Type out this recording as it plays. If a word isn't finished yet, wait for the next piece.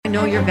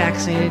know you're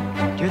vaccinated.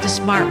 You're the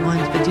smart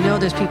ones, but you know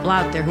there's people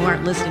out there who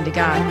aren't listening to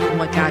God and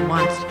what God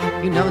wants.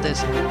 You know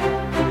this.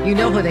 You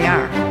know who they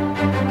are.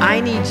 I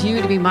need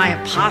you to be my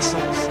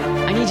apostles.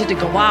 I need you to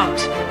go out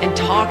and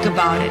talk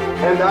about it.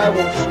 And I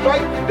will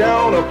strike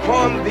down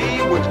upon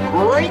thee with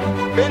great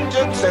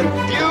vengeance and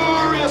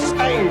furious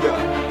anger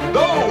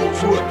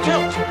those who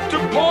attempt to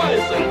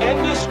poison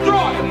and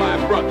destroy my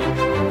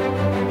brother.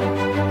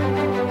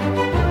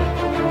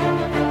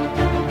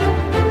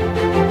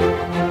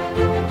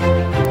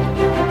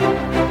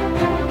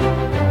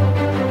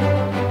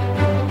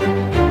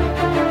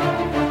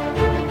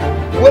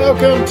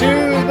 Welcome to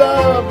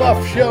the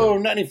Buff Show,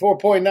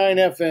 94.9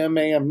 FM,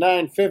 AM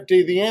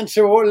 950. The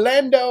Answer,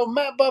 Orlando.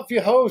 Matt Buff,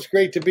 your host.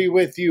 Great to be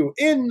with you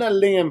in the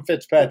Liam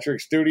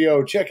Fitzpatrick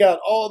studio. Check out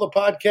all the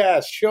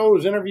podcasts,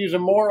 shows, interviews,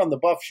 and more on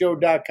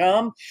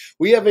thebuffshow.com.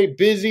 We have a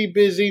busy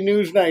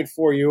news night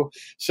for you.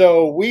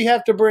 So we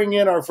have to bring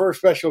in our first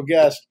special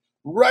guest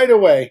right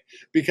away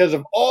because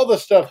of all the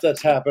stuff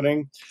that's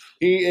happening.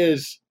 He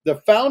is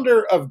the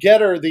founder of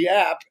Gettr, the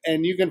app,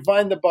 and you can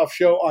find the Buff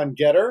Show on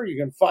Gettr. You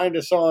can find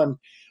us on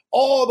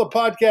all the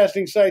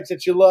podcasting sites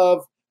that you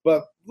love.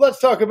 But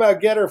let's talk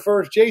about Gettr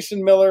first.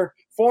 Jason Miller,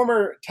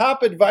 former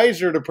top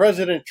advisor to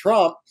President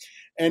Trump.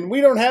 And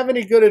we don't have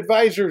any good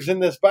advisors in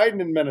this Biden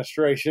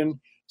administration.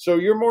 So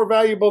you're more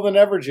valuable than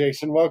ever,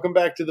 Jason. Welcome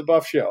back to the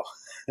Buff Show.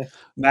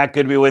 Matt,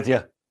 good to be with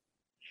you.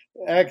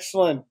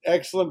 Excellent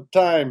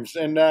times.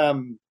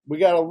 And we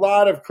got a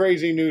lot of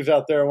crazy news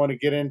out there I want to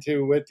get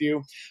into with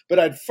you. But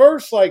I'd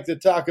first like to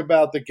talk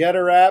about the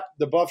Gettr app.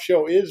 The Buff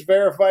Show is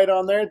verified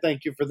on there.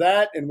 Thank you for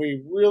that. And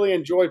we really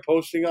enjoy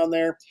posting on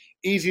there.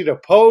 Easy to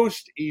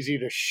post, easy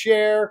to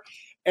share.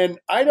 And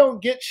I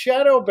don't get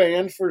shadow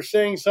banned for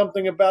saying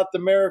something about the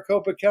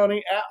Maricopa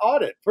County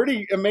audit.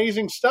 Pretty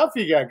amazing stuff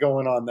you got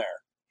going on there.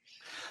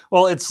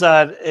 Well,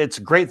 it's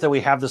great that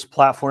we have this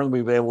platform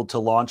we've been able to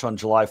launch on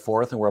July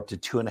 4th, and we're up to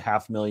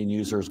 2.5 million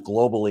users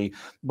globally.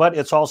 But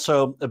it's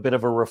also a bit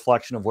of a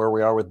reflection of where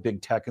we are with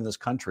big tech in this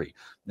country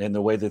and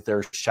the way that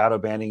they're shadow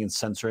banning and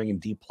censoring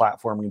and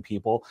deplatforming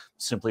people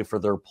simply for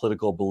their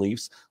political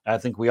beliefs. I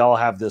think we all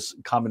have this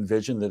common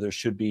vision that there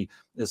should be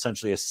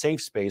essentially a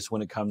safe space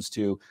when it comes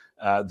to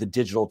the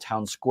digital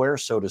town square,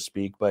 so to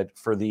speak. But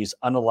for these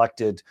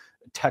unelected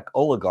tech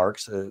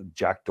oligarchs,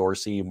 Jack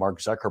Dorsey, Mark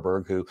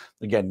Zuckerberg, who,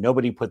 again,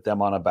 nobody put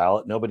them on a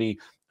ballot. Nobody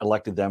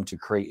elected them to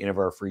create any of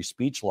our free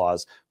speech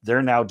laws.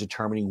 They're now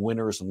determining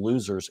winners and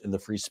losers in the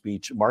free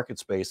speech market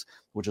space,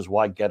 which is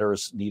why Gettr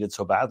is needed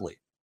so badly.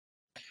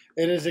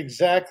 It is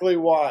exactly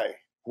why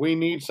we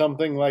need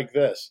something like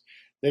this.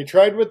 They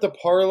tried with the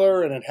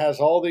Parler, and it has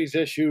all these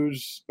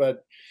issues,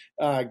 but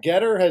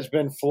Gettr has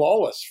been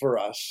flawless for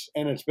us,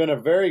 and it's been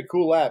a very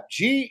cool app.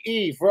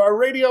 GE, for our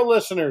radio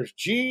listeners,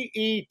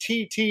 GETTR.com.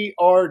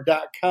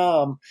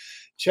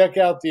 Check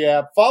out the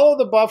app. Follow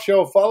the Buff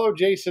Show. Follow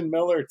Jason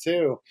Miller,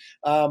 too.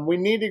 We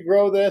need to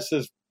grow this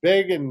as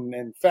big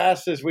and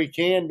fast as we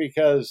can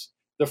because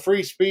the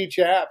free speech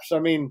apps, I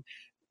mean,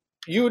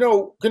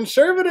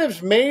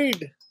 conservatives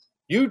made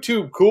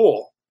YouTube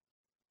cool.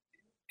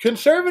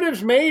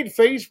 Conservatives made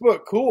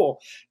Facebook cool.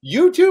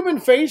 YouTube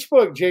and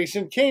Facebook,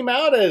 Jason, came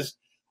out as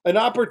an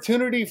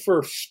opportunity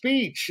for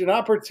speech, an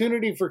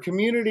opportunity for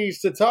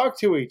communities to talk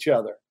to each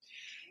other.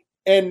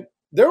 And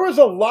there was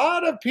a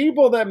lot of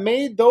people that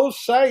made those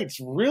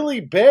sites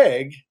really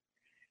big,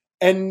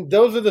 and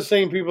those are the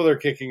same people they're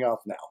kicking off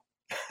now.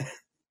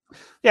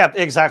 Yeah,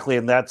 exactly.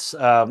 And that's,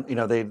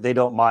 they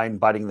don't mind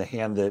biting the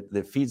hand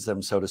that feeds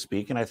them, so to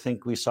speak. And I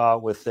think we saw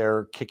with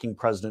their kicking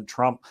President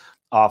Trump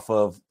off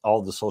of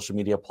all the social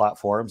media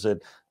platforms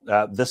that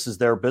this is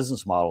their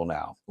business model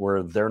now,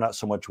 where they're not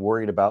so much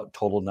worried about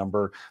total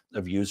number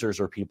of users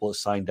or people that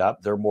signed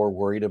up. They're more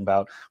worried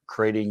about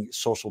creating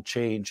social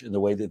change in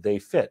the way that they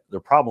fit. The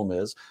problem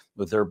is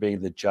with their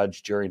being the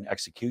judge, jury, and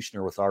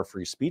executioner with our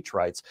free speech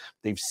rights,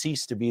 they've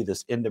ceased to be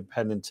this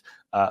independent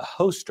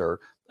hoster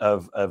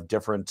of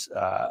different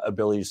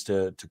abilities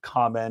to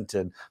comment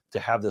and to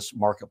have this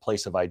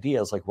marketplace of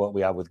ideas like what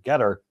we have with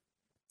Gettr.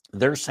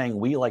 They're saying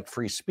we like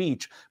free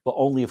speech, but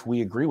only if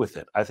we agree with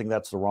it. I think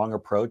that's the wrong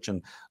approach.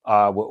 And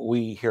what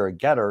we here at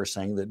Gettr are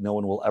saying that no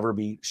one will ever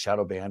be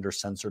shadow banned or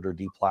censored or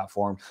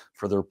deplatformed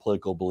for their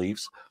political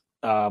beliefs.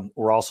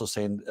 We're also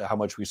saying how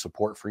much we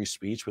support free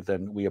speech, but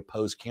then we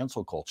oppose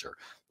cancel culture.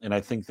 And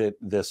I think that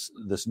this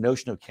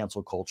notion of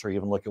cancel culture,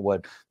 even look at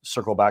what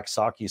Circleback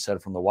Psaki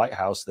said from the White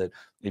House, that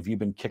if you've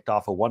been kicked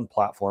off of one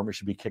platform, it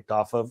should be kicked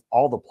off of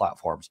all the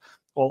platforms.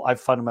 Well, I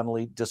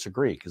fundamentally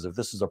disagree, because if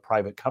this is a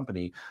private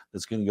company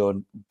that's going to go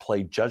and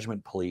play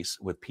judgment police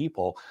with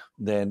people,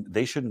 then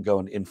they shouldn't go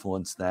and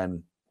influence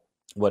then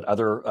what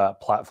other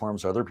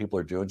platforms or other people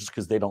are doing just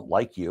because they don't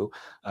like you.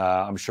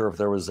 I'm sure if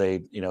there was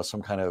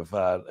some kind of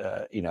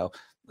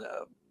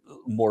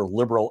more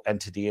liberal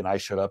entity and I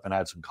showed up and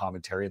had some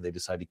commentary and they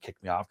decided to kick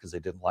me off because they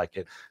didn't like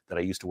it that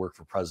I used to work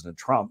for President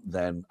Trump,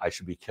 then I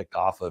should be kicked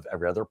off of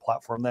every other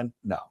platform then?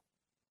 No.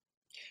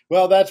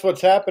 Well, that's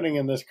what's happening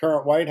in this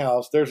current White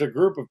House. There's a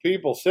group of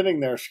people sitting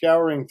there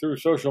scouring through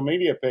social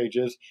media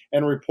pages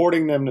and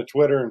reporting them to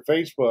Twitter and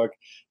Facebook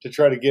to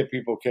try to get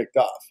people kicked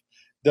off.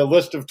 The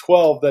list of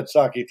 12 that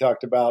Psaki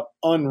talked about,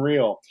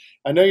 unreal.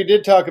 I know you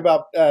did talk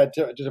about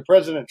to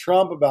President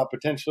Trump about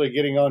potentially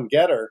getting on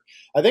Getter.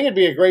 I think it'd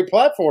be a great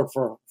platform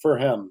for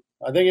him.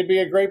 I think it'd be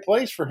a great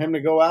place for him to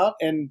go out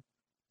and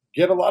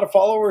get a lot of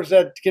followers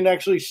that can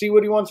actually see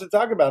what he wants to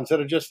talk about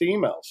instead of just the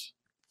emails.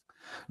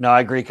 No, I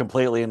agree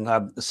completely. And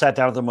I sat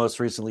down with them most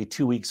recently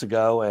 2 weeks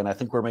ago, and I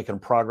think we're making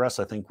progress.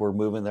 I think we're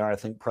moving there. I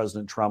think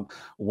President Trump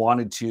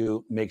wanted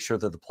to make sure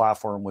that the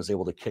platform was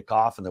able to kick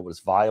off and that it was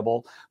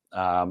viable.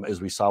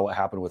 As we saw what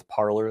happened with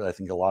Parler, I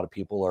think a lot of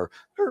people are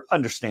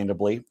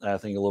understandably, I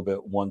think a little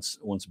bit once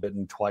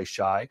bitten, twice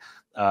shy,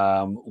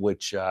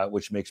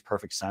 which makes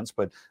perfect sense.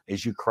 But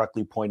as you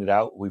correctly pointed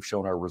out, we've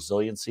shown our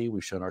resiliency,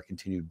 we've shown our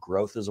continued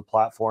growth as a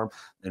platform.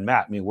 And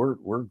Matt, I mean,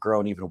 we're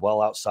growing even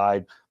well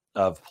outside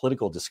of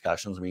political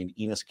discussions. I mean,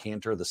 Enes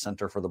Kanter, the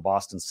center for the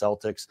Boston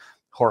Celtics,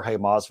 Jorge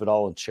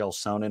Masvidal and Chael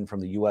Sonnen from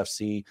the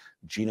UFC,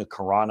 Gina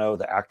Carano,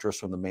 the actress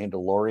from The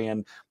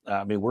Mandalorian.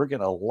 I mean, we're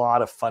getting a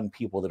lot of fun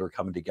people that are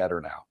coming together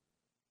now.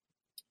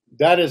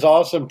 That is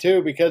awesome,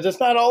 too, because it's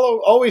not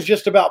always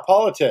just about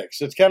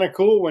politics. It's kind of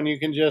cool when you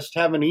can just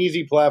have an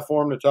easy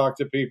platform to talk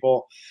to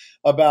people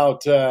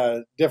about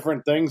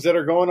different things that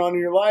are going on in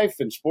your life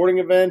and sporting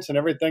events and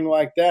everything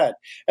like that.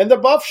 And the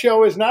Buff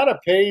Show is not a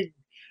paid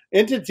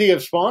entity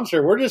of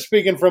sponsor. We're just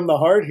speaking from the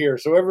heart here,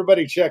 so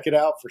everybody check it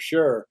out for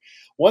sure.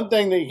 One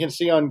thing that you can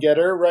see on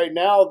Getter right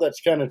now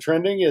that's kind of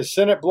trending is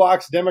Senate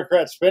blocks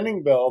Democrat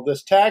spending bill.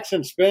 This tax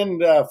and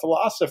spend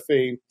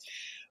philosophy,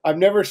 I've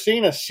never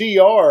seen a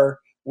CR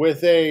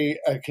with a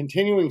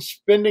continuing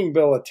spending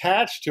bill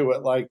attached to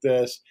it like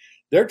this.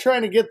 They're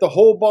trying to get the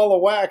whole ball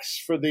of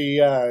wax for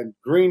the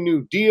Green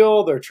New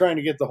Deal. They're trying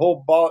to get the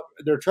whole ball.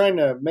 They're trying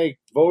to make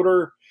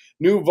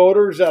new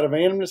voters out of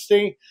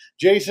amnesty.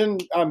 Jason,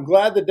 I'm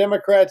glad the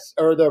Democrats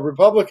or the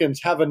Republicans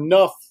have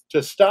enough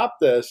to stop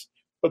this,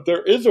 but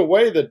there is a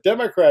way that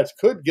Democrats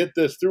could get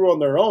this through on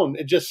their own.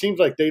 It just seems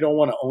like they don't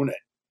want to own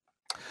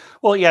it.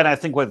 Well, yeah, and I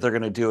think what they're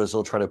going to do is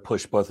they'll try to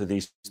push both of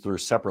these through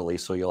separately.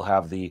 So you'll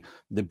have the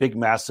big,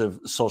 massive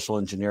social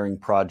engineering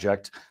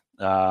project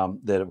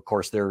that, of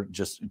course, they're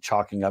just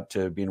chalking up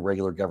to being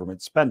regular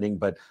government spending.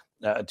 But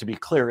to be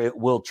clear, it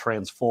will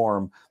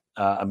transform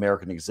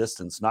American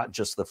existence, not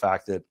just the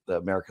fact that the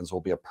Americans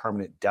will be a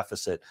permanent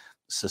deficit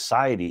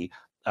society,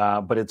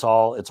 but it's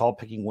all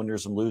picking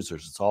winners and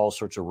losers. It's all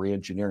sorts of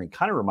reengineering.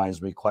 Kind of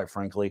reminds me, quite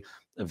frankly,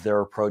 of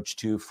their approach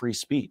to free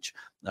speech,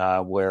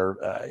 where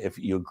if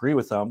you agree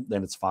with them,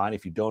 then it's fine.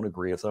 If you don't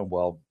agree with them,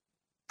 well,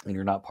 and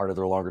you're not part of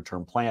their longer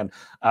term plan.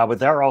 But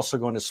they're also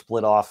going to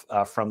split off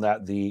from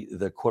that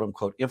the quote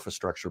unquote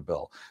infrastructure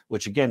bill,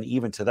 which again,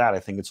 even to that, I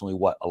think it's only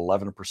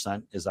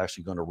 11% is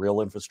actually going to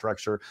real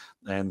infrastructure.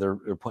 And they're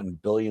putting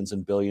billions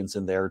and billions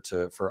in there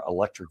for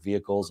electric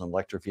vehicles and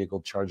electric vehicle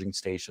charging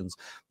stations.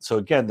 So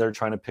again, they're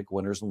trying to pick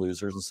winners and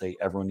losers and say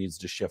everyone needs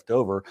to shift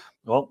over.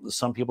 Well,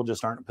 some people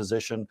just aren't in a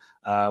position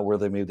where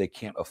maybe they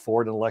can't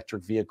afford an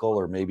electric vehicle,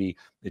 or maybe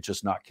it's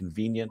just not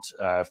convenient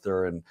if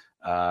they're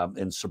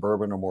in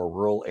suburban or more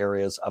rural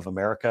areas of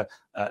America.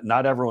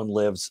 Not everyone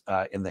lives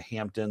in the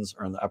Hamptons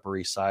or in the Upper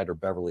East Side or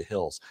Beverly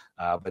Hills,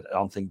 but I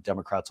don't think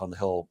Democrats on the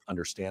Hill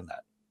understand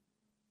that.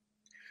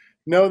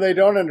 No, they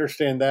don't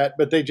understand that,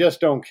 but they just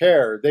don't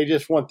care. They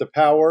just want the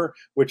power,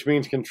 which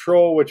means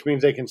control, which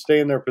means they can stay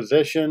in their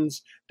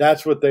positions.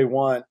 That's what they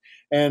want.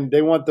 And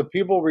they want the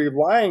people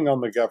relying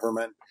on the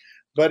government.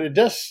 But it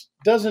just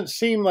doesn't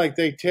seem like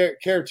they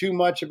care too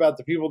much about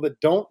the people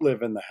that don't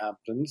live in the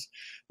Hamptons.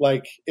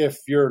 Like, if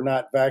you're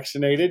not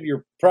vaccinated,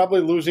 you're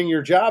probably losing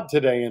your job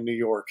today in New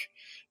York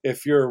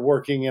if you're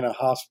working in a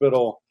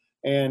hospital.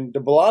 And de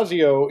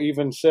Blasio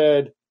even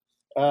said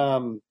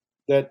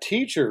that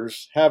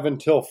teachers have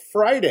until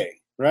Friday,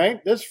 right?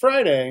 This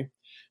Friday,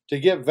 to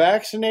get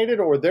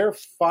vaccinated or they're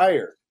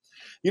fired.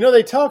 You know,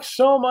 they talk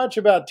so much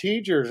about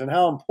teachers and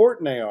how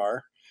important they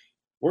are.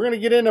 We're going to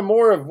get into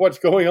more of what's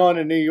going on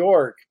in New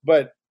York,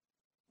 but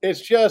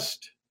it's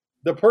just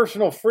the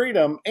personal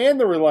freedom and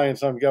the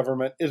reliance on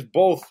government is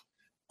both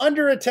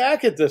under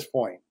attack at this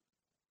point.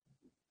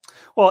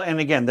 Well, and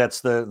again,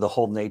 that's the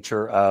whole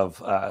nature of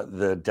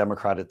the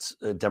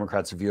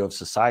Democrats' view of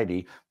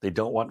society. They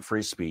don't want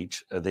free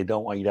speech. They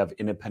don't want you to have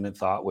independent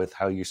thought with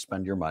how you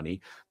spend your money.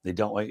 They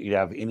don't want you to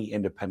have any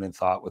independent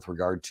thought with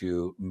regard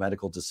to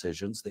medical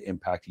decisions that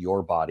impact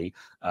your body.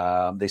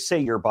 They say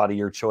your body,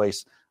 your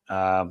choice.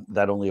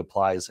 That only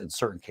applies in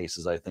certain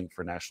cases, I think,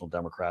 for national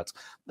Democrats.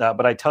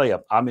 But I tell you,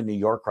 I'm in New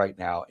York right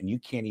now, and you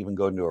can't even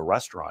go into a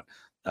restaurant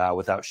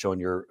without showing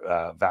your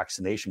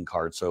vaccination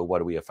card. So what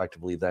do we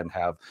effectively then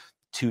have?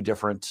 Two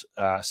different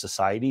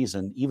societies?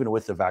 And even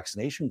with the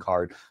vaccination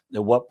card,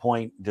 at what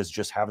point does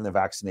just having the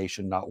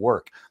vaccination not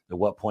work? At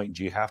what point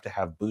do you have to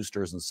have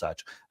boosters and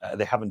such?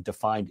 They haven't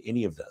defined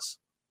any of this.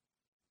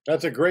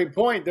 That's a great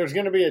point. There's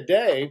going to be a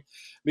day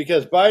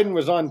because Biden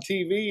was on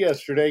TV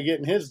yesterday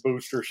getting his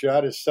booster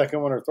shot, his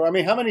second one or third. I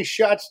mean, how many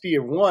shots do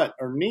you want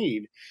or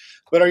need?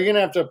 But are you going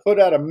to have to put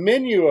out a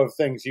menu of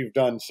things you've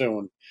done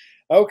soon?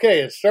 Okay,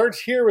 it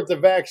starts here with the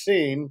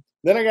vaccine.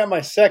 Then I got my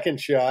second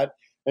shot.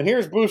 And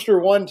here's booster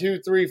 1,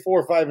 2, 3,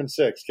 4, 5, and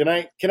 6. Can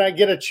I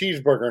get a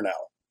cheeseburger now?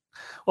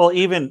 Well,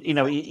 even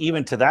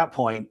to that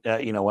point,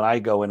 when I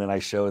go in and I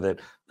show that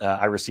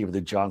I received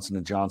the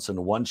Johnson &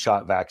 Johnson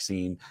one-shot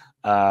vaccine,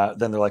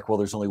 then they're like, well,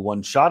 there's only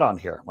one shot on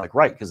here. I'm like,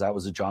 right, because that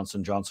was a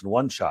Johnson & Johnson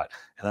one shot.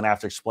 And then I have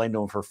to explain to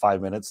them for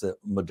 5 minutes that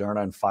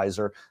Moderna and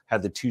Pfizer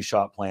had the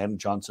 2-shot plan.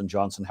 Johnson &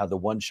 Johnson had the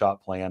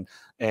 1-shot plan.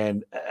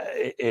 And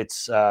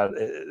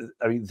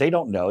they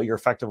don't know. You're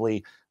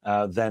effectively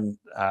then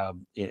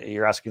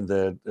you're asking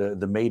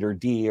the maitre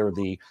d' or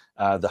the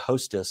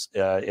hostess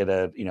at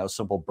a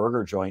simple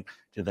burger joint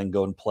to then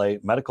go and play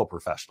medical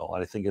professional.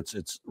 And I think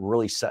it's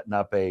really setting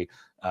up a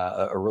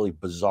really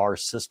bizarre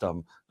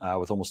system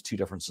with almost two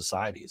different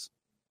societies.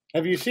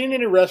 Have you seen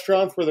any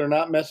restaurants where they're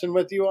not messing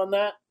with you on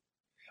that?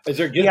 Is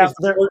there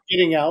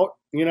getting out?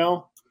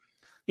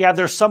 Yeah,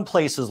 there's some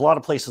places, a lot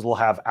of places will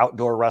have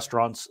outdoor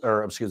restaurants,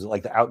 or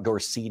like the outdoor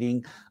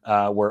seating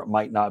where it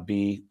might not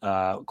be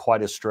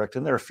quite as strict.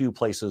 And there are a few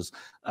places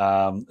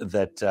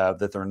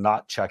that they're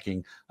not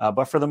checking.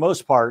 But for the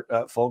most part,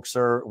 folks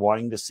are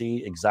wanting to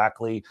see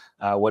exactly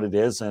what it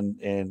is.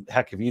 And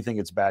heck, if you think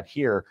it's bad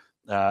here,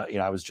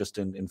 I was just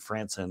in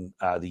France and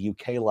the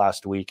UK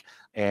last week,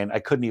 and I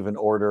couldn't even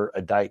order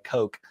a Diet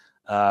Coke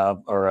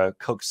or a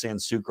Coke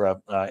Sans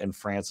Sucre in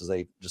France, as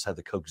they just had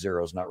the Coke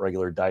Zeros, not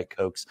regular Diet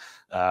Cokes.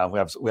 We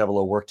have a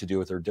little work to do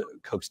with their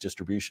Coke's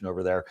distribution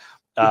over there.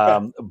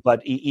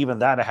 But even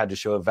that, I had to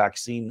show a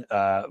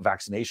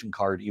vaccination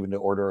card even to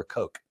order a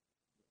Coke.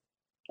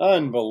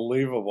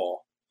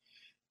 Unbelievable.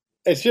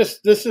 It's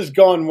just, this has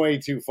gone way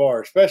too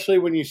far, especially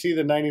when you see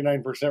the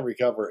 99%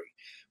 recovery.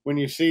 When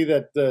you see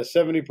that the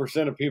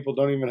 70% of people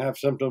don't even have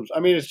symptoms. I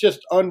mean, it's just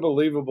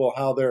unbelievable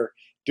how they're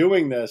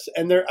doing this.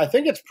 And I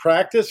think it's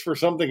practice for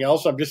something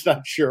else. I'm just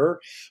not sure.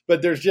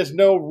 But there's just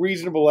no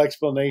reasonable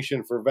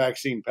explanation for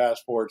vaccine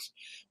passports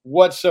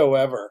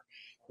whatsoever.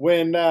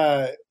 When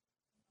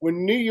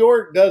New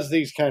York does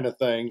these kind of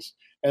things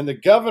and the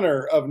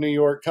governor of New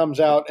York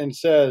comes out and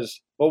says,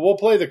 well, we'll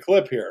play the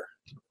clip here.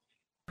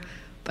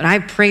 But I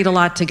prayed a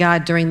lot to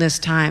God during this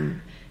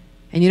time.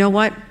 And you know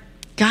what?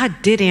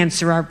 God did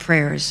answer our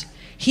prayers.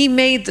 He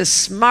made the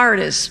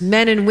smartest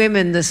men and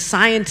women, the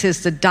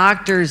scientists, the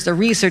doctors, the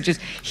researchers.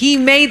 He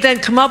made them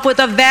come up with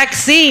a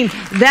vaccine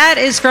that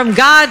is from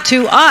God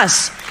to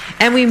us.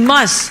 And we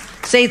must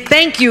say,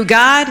 thank you,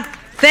 God.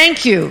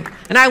 Thank you.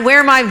 And I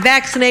wear my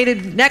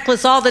vaccinated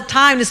necklace all the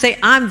time to say,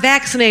 I'm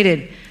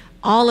vaccinated.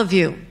 All of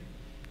you.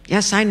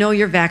 Yes, I know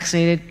you're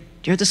vaccinated.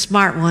 You're the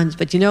smart ones.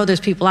 But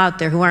there's people out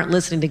there who aren't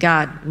listening to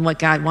God and what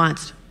God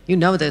wants. You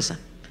know this.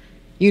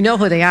 You know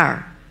who they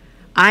are.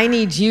 I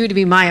need you to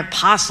be my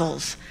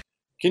apostles.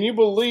 Can you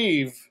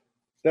believe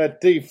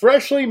that the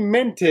freshly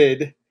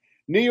minted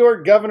New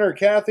York Governor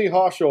Kathy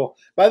Hochul,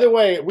 by the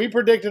way, we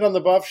predicted on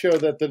the Buff Show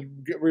that the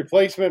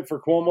replacement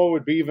for Cuomo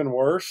would be even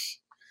worse.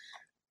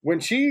 When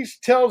she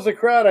tells the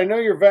crowd, I know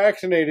you're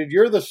vaccinated,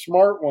 you're the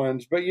smart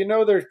ones, but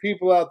there's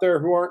people out there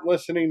who aren't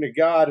listening to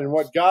God and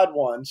what God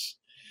wants.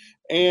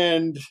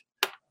 And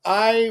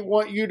I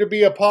want you to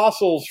be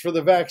apostles for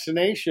the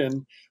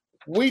vaccination.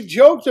 We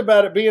joked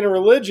about it being a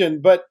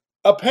religion, but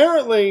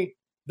apparently,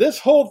 this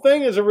whole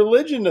thing is a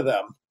religion to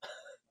them.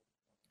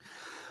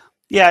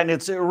 Yeah, and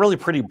it's really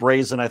pretty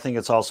brazen. I think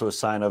it's also a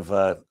sign of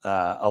a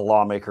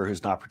lawmaker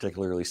who's not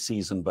particularly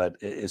seasoned. But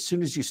as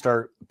soon as you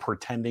start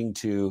pretending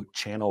to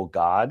channel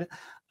God,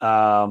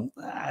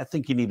 I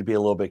think you need to be a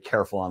little bit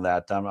careful on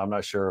that. I'm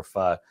not sure if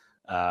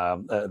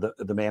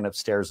the man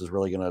upstairs is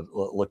really going to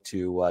look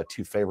too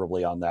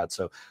favorably on that.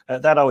 So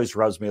that always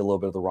rubs me a little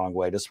bit the wrong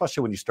way,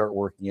 especially when you start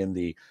working in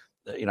the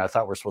I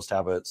thought we're supposed to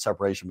have a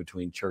separation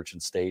between church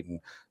and state, and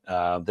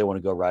they want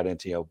to go right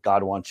into,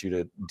 God wants you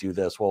to do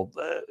this. Well,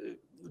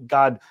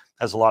 God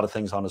has a lot of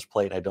things on his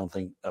plate. I don't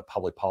think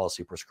public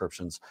policy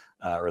prescriptions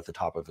are at the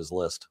top of his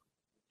list.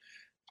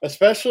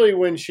 Especially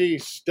when she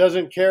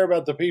doesn't care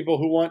about the people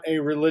who want a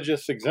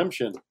religious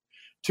exemption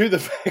to the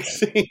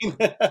vaccine.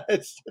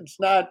 It's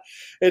not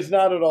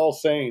at all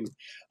sane.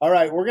 All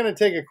right, we're going to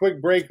take a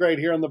quick break right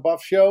here on the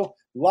Buff Show.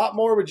 A lot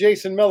more with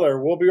Jason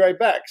Miller. We'll be right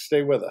back.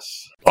 Stay with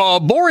us. A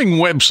boring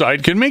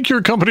website can make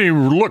your company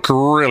look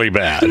really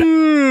bad.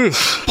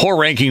 Poor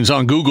rankings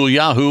on Google,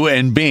 Yahoo,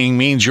 and Bing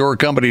means your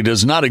company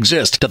does not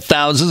exist to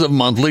thousands of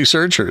monthly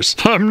searchers.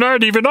 I'm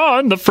not even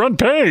on the front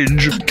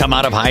page. Come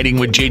out of hiding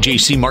with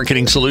JJC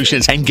Marketing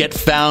Solutions and get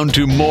found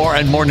to more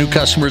and more new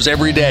customers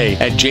every day.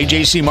 At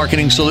JJC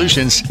Marketing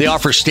Solutions, they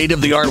offer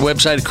state-of-the-art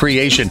website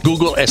creation,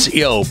 Google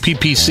SEO,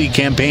 PPC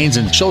campaigns,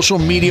 and social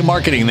media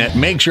marketing that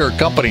makes your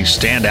company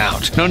stand out.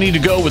 account. No need to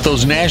go with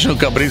those national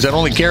companies that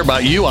only care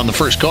about you on the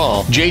first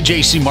call.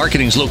 JJC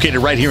Marketing is located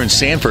right here in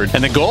Sanford,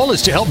 and the goal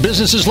is to help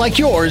businesses like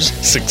yours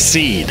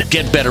succeed.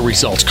 Get better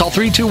results. Call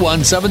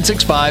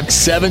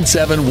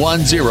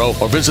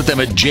 321-765-7710 or visit them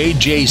at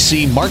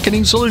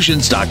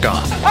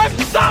jjcmarketingsolutions.com. I'm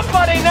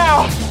somebody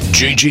now!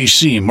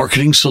 JJC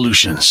Marketing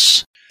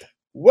Solutions.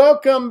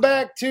 Welcome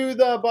back to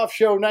the Buff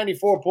Show,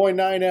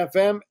 94.9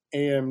 FM,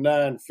 AM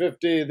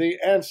 950, the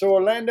Answer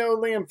Orlando,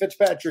 Liam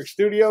Fitzpatrick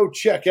studio.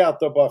 Check out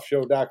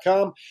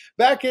thebuffshow.com.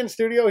 Back in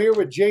studio here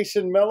with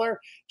Jason Miller.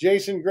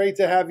 Jason, great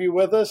to have you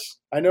with us.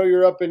 I know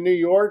you're up in New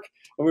York,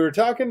 and we were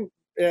talking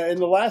in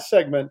the last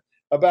segment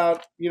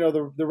about,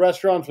 the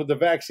restaurants with the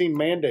vaccine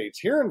mandates.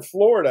 Here in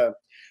Florida,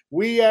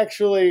 we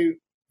actually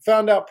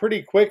found out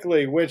pretty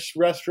quickly which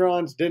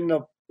restaurants didn't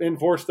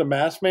enforce the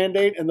mask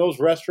mandate, and those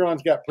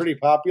restaurants got pretty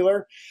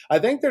popular. I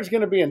think there's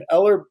going to be an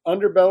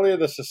underbelly of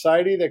the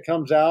society that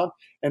comes out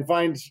and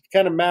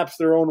kind of maps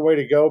their own way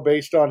to go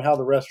based on how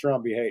the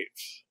restaurant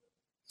behaves.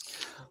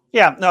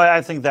 Yeah, no,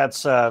 I think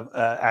that's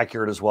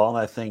accurate as well. And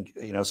I think,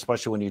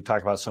 especially when you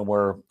talk about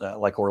somewhere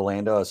like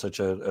Orlando,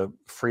 such a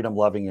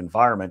freedom-loving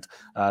environment,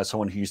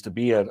 someone who used to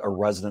be a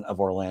resident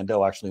of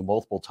Orlando actually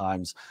multiple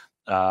times,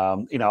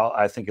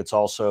 I think it's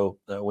also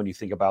when you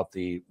think about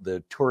the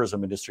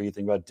tourism industry, you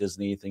think about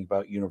Disney, you think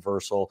about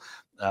Universal,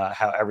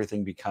 how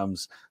everything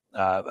becomes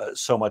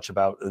so much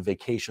about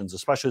vacations,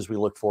 especially as we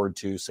look forward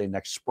to, say,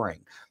 next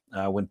spring,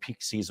 when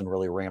peak season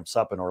really ramps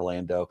up in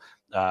Orlando.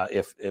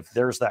 If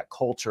there's that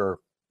culture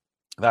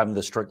of having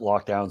the strict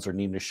lockdowns or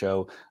needing to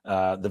show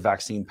the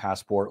vaccine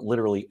passport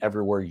literally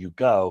everywhere you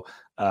go,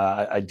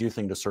 I do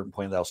think at a certain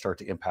point that'll start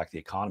to impact the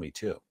economy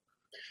too.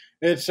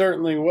 It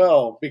certainly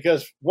will,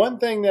 because one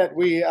thing that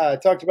we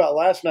talked about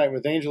last night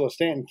with Angela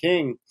Stanton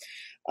King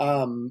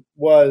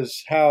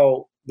was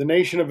how the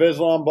Nation of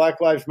Islam, Black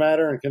Lives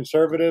Matter, and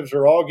conservatives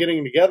are all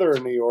getting together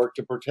in New York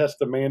to protest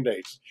the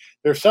mandates.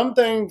 There's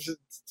sometimes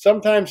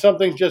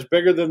something's just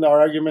bigger than the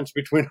arguments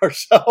between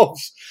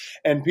ourselves,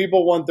 and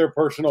people want their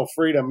personal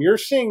freedom. You're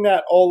seeing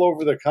that all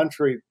over the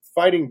country,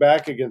 fighting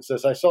back against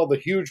this. I saw the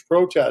huge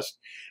protest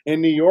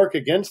in New York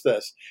against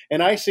this,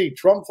 and I see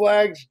Trump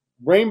flags,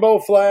 rainbow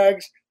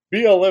flags,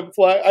 BLM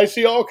flag. I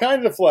see all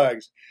kinds of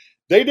flags.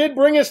 They did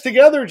bring us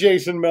together,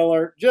 Jason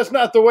Miller, just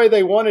not the way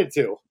they wanted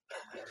to.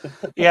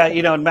 Yeah,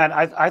 and Matt,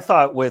 I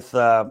thought with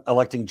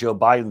electing Joe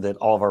Biden that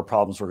all of our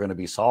problems were going to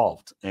be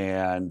solved.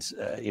 And,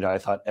 I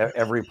thought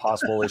every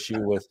possible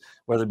issue with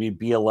whether it be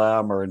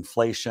BLM or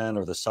inflation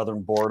or the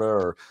southern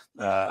border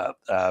or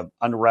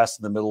unrest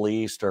in the Middle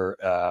East or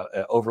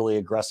overly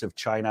aggressive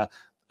China,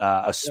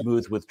 a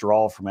smooth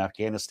withdrawal from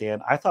Afghanistan.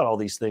 I thought all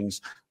these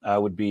things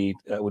would be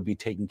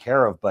taken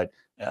care of, but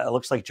it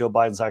looks like Joe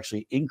Biden's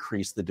actually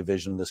increased the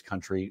division in this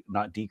country,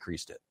 not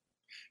decreased it.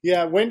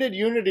 Yeah, when did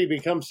unity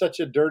become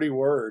such a dirty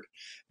word?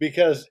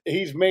 Because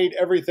he's made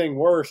everything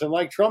worse. And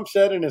like Trump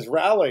said in his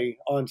rally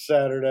on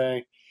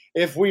Saturday,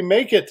 if we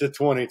make it to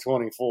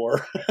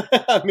 2024,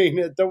 I mean,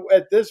 at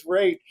this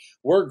rate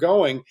we're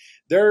going.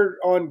 They're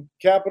on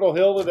Capitol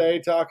Hill today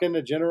talking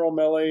to General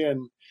Milley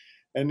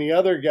and the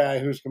other guy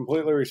who's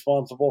completely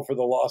responsible for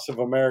the loss of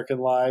American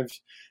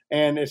lives.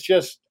 And it's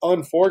just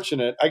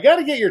unfortunate. I got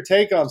to get your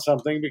take on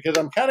something because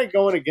I'm kind of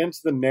going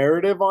against the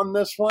narrative on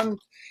this one.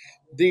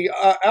 The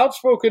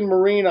outspoken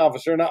Marine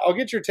officer, and I'll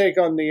get your take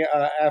on the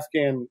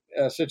Afghan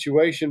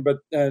situation, but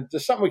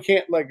there's something we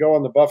can't let go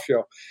on the Buff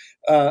Show.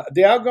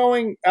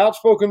 The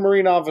outspoken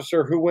Marine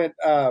officer who went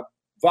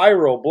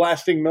viral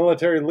blasting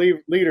military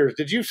leaders.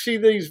 Did you see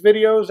these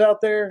videos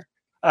out there?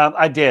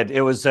 I did.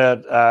 It was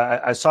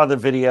I saw the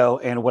video,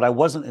 and what I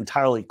wasn't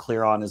entirely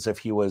clear on is if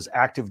he was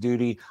active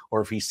duty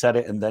or if he said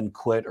it and then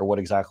quit, or what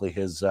exactly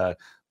his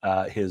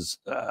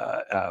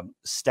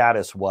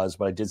status was.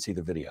 But I did see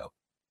the video.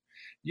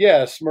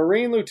 Yes,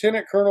 Marine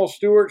Lieutenant Colonel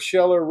Stuart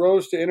Scheller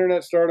rose to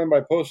internet stardom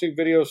by posting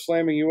videos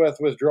slamming U.S.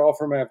 withdrawal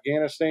from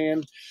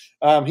Afghanistan.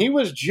 He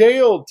was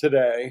jailed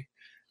today,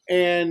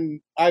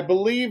 and I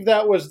believe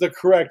that was the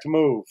correct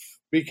move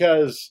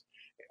because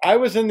I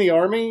was in the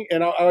Army,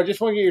 and I just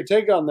want to get your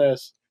take on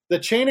this. The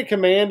chain of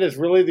command is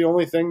really the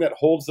only thing that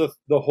holds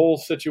the whole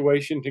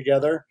situation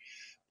together.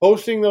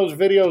 Posting those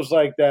videos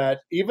like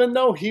that, even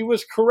though he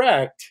was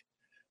correct,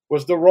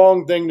 was the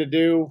wrong thing to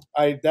do.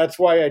 That's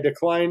why I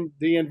declined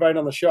the invite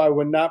on the show. I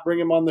would not bring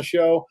him on the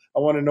show. I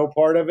wanted no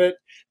part of it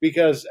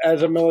because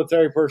as a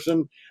military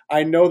person,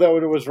 I know that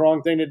it was the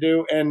wrong thing to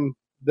do, and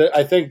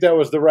I think that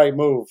was the right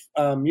move.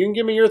 You can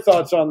give me your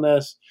thoughts on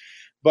this,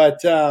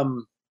 but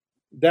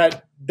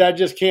that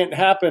just can't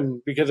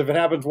happen because if it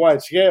happens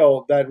wide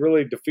scale, that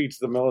really defeats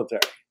the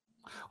military.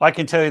 Well, I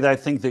can tell you that I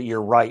think that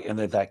you're right and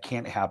that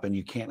can't happen.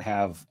 You can't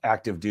have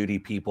active duty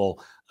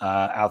people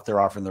out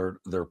there offering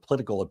their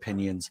political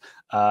opinions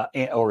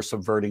or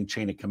subverting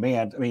chain of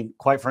command. I mean,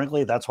 quite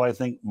frankly, that's why I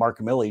think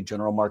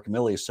General Mark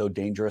Milley is so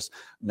dangerous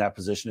in that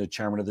position as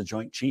chairman of the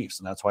Joint Chiefs.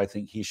 And that's why I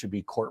think he should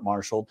be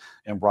court-martialed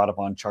and brought up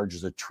on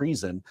charges of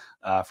treason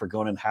for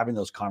going and having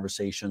those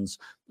conversations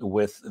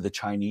with the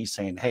Chinese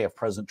saying, hey, if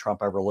President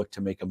Trump ever looked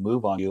to make a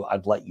move on you,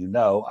 I'd let you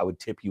know, I would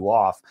tip you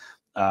off.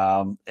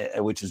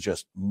 which is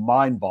just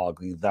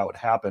mind-boggling that would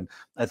happen.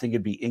 I think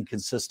it'd be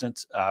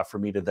inconsistent for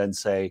me to then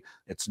say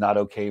it's not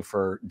okay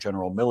for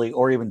General Milley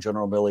or even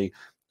General Milley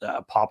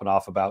popping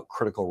off about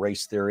critical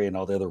race theory and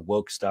all the other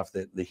woke stuff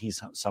that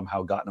he's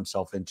somehow gotten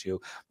himself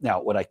into.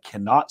 Now, what I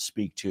cannot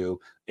speak to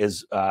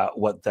is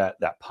what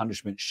that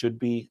punishment should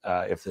be,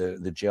 if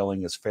the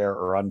jailing is fair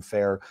or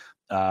unfair,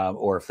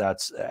 or if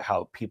that's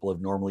how people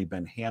have normally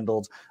been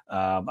handled.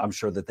 I'm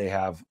sure that they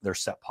have their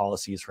set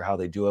policies for how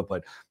they do it,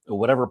 but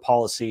whatever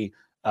policy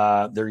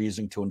they're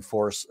using to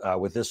enforce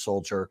with this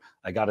soldier,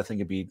 I got to think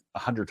it'd be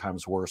 100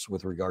 times worse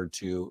with regard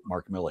to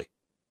Mark Milley.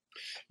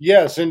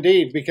 Yes,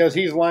 indeed, because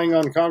he's lying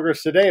on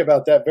Congress today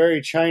about that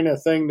very China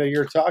thing that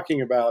you're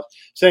talking about,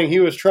 saying he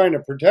was trying to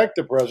protect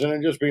the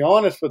president. Just be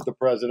honest with the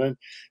president.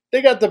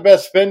 They got the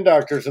best spin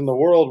doctors in the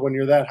world when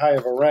you're that high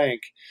of a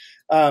rank.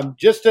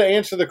 Just to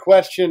answer the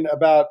question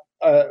about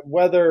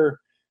whether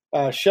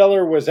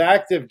Scheller was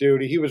active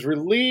duty, he was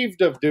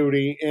relieved of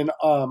duty in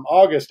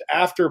August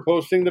after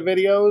posting the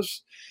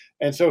videos.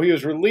 And so he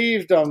was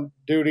relieved on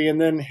duty,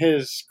 and then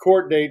his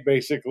court date,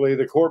 basically,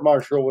 the court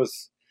martial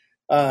was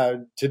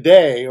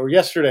today or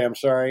yesterday, I'm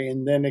sorry,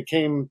 and then it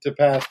came to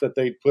pass that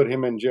they put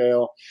him in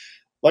jail.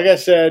 Like I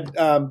said,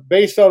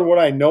 based on what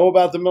I know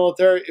about the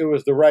military, it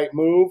was the right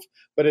move,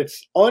 but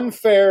it's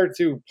unfair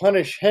to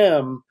punish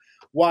him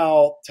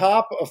while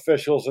top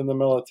officials in the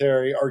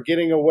military are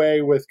getting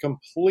away with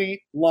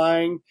complete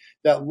lying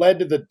that led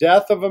to the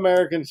death of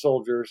American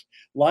soldiers,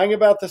 lying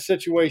about the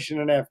situation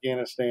in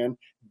Afghanistan,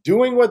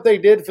 doing what they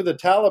did for the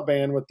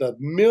Taliban with the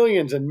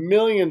millions and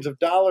millions of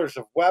dollars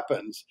of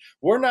weapons.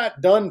 We're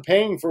not done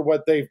paying for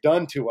what they've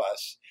done to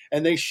us,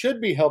 and they should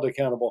be held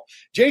accountable.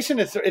 Jason,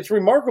 it's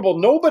remarkable.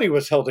 Nobody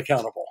was held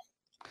accountable.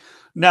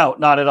 No,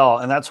 not at all.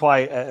 And that's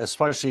why,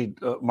 especially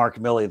Mark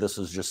Milley, this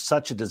is just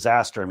such a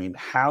disaster. I mean,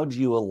 how do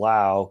you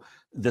allow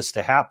this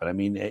to happen? I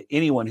mean,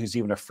 anyone who's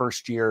even a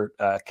first-year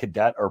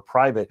cadet or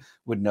private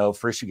would know,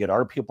 first you get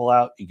our people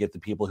out, you get the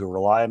people who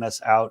rely on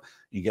us out,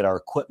 you get our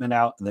equipment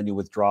out, and then you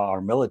withdraw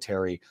our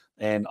military.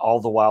 And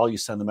all the while you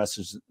send the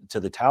message to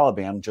the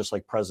Taliban, just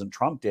like President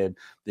Trump did,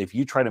 if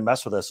you try to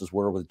mess with us as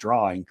we're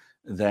withdrawing,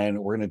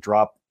 then we're going to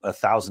drop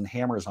 1,000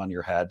 hammers on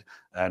your head.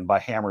 And by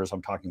hammers,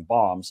 I'm talking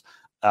bombs.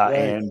 Right.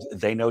 And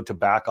they know to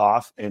back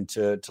off and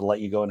to let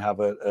you go and have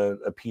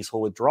a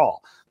peaceful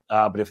withdrawal.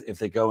 But if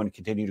they go and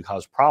continue to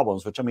cause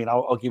problems, which, I mean,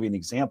 I'll give you an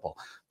example.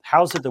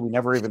 How is it that we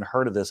never even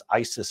heard of this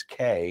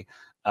ISIS-K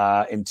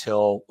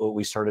until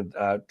we started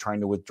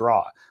trying to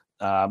withdraw?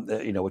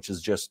 Which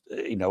is just,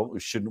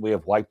 shouldn't we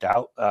have wiped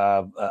out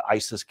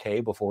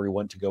ISIS-K before we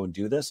went to go and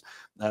do this?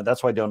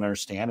 That's what I don't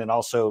understand. And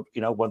also,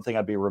 one thing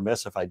I'd be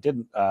remiss if I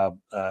didn't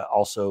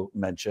also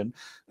mention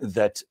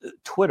that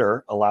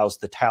Twitter allows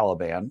the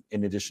Taliban,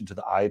 in addition to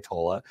the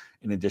Ayatollah,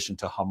 in addition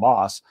to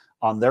Hamas,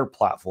 on their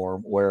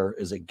platform, where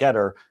as a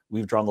Getter,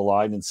 we've drawn the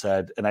line and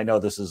said, and I know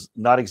this is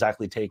not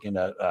exactly taking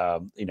a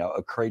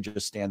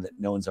courageous stand that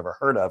no one's ever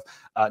heard of,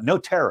 no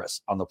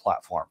terrorists on the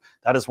platform.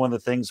 That is one of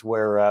the things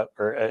where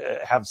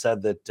have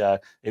said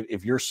that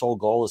if your sole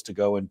goal is to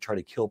go and try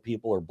to kill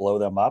people or blow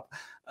them up,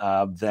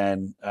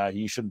 then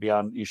you shouldn't be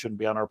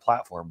on our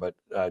platform.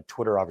 But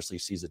Twitter obviously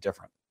sees it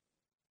different.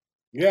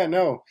 Yeah,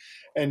 no.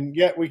 And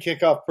yet we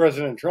kick off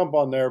President Trump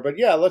on there. But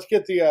yeah, let's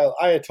get the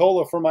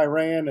Ayatollah from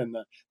Iran and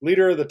the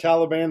leader of the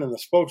Taliban and the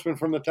spokesman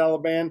from the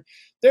Taliban.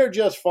 They're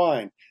just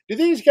fine. Do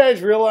these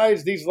guys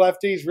realize, these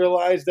lefties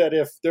realize that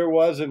if there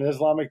was an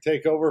Islamic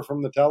takeover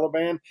from the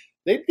Taliban,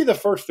 they'd be the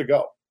first to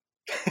go?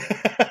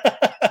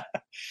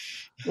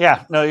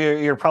 Yeah, no,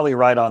 you're probably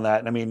right on that.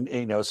 And I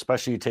mean,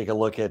 especially you take a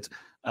look at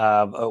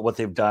what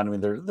they've done. I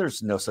mean,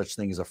 there's no such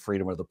thing as a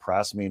freedom of the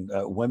press. I mean,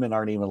 women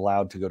aren't even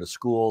allowed to go to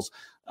schools.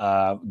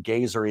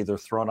 Gays are either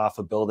thrown off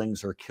of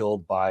buildings or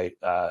killed by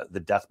the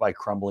death by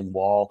crumbling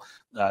wall.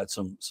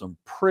 Some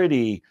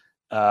pretty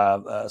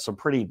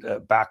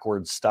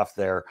backward stuff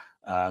there.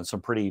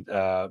 Some pretty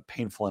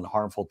painful and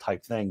harmful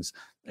type things.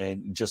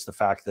 And just the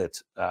fact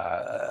that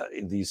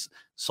these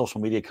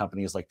social media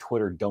companies like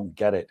Twitter don't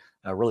get it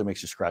really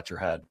makes you scratch your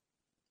head.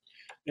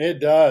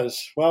 It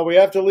does. Well, we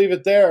have to leave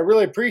it there. I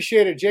really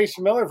appreciate it,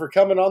 Jason Miller, for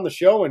coming on the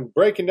show and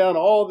breaking down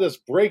all of this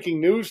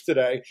breaking news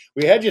today.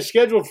 We had you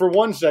scheduled for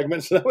one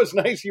segment, so that was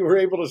nice you were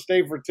able to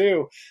stay for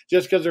two,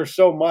 just because there's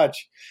so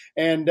much.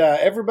 And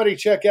everybody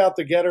check out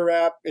the Getter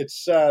app.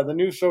 It's the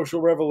new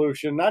social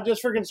revolution, not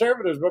just for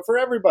conservatives, but for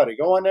everybody.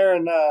 Go on there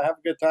and have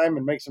a good time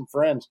and make some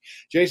friends.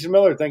 Jason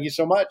Miller, thank you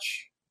so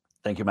much.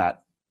 Thank you,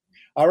 Matt.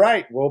 All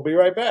right. We'll be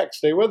right back.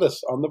 Stay with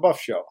us on The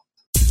Buff Show.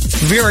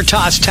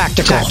 Veritas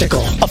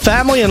Tactical, a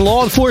family and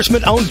law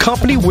enforcement owned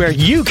company where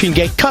you can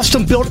get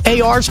custom built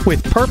ARs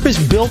with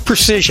purpose built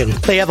precision.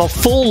 They have a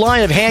full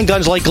line of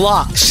handguns like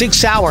Glock, 6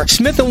 Sauer,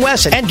 Smith &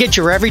 Wesson, and get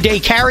your everyday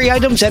carry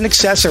items and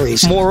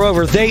accessories.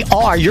 Moreover, they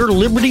are your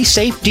Liberty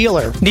Safe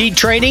dealer. Need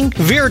training?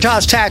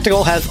 Veritas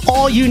Tactical has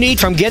all you need,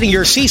 from getting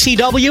your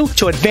CCW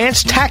to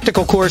advanced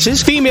tactical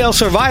courses, female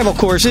survival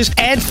courses,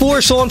 and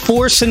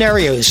force-on-force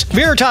scenarios.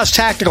 Veritas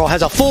Tactical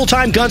has a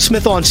full-time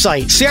gunsmith on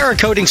site,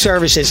 Cerakoting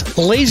services,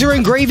 laser laser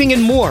engraving,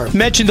 and more.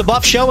 Mention the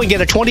Buff Show and get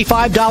a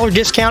 $25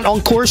 discount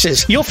on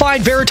courses. You'll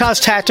find Veritas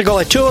Tactical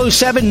at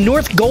 207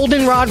 North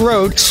Goldenrod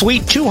Road,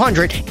 Suite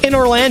 200 in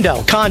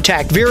Orlando.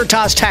 Contact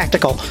Veritas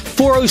Tactical,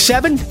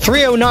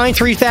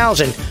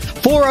 407-309-3000.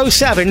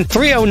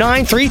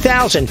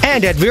 407-309-3000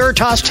 and at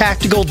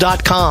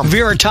veritastactical.com.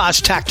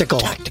 Veritas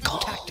Tactical.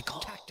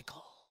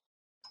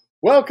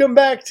 Welcome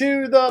back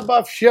to the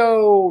Buff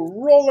Show,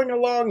 rolling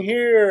along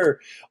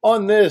here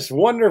on this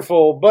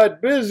wonderful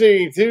but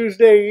busy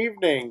Tuesday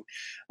evening.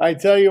 I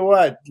tell you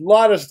what, a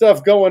lot of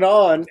stuff going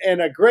on,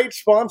 and a great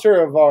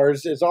sponsor of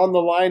ours is on the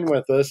line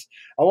with us.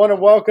 I want to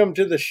welcome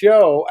to the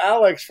show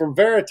Alex from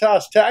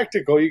Veritas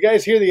Tactical. You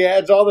guys hear the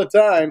ads all the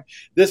time.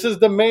 This is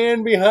the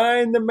man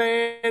behind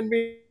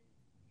the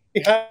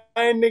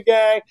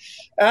guy.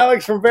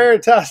 Alex from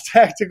Veritas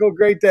Tactical,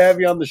 great to have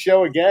you on the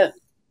show again.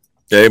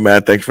 Hey,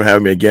 Matt, thanks for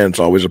having me again. It's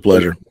always a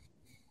pleasure.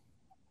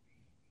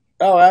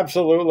 Oh,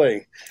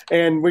 absolutely.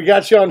 And we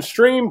got you on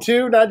stream,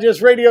 too, not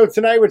just radio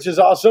tonight, which is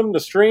awesome. The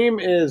stream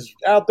is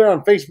out there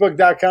on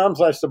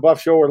Facebook.com/The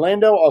Buff Show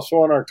Orlando, also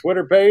on our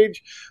Twitter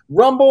page,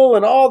 Rumble,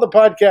 and all the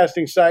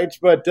podcasting sites.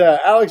 But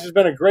Alex has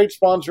been a great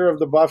sponsor of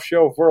The Buff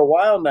Show for a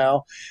while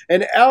now.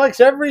 And, Alex,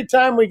 every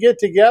time we get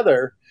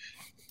together,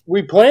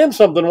 we plan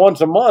something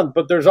once a month,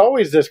 but there's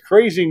always this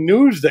crazy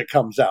news that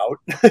comes out.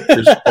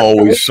 There's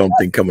always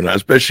something coming out,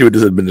 especially with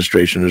this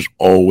administration. There's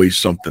always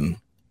something.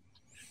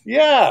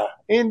 Yeah,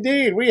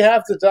 indeed. We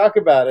have to talk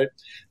about it.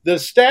 The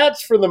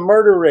stats for the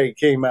murder rate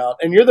came out,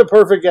 and you're the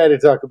perfect guy to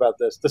talk about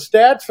this. The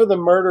stats for the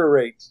murder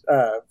rate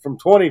from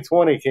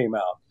 2020 came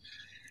out,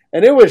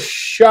 and it was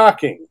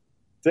shocking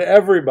to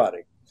everybody.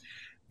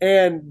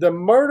 And the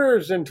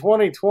murders in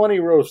 2020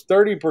 rose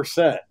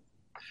 30%.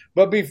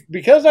 But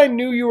because I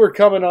knew you were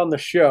coming on the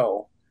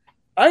show,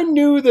 I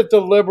knew that the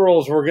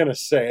liberals were going to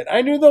say it.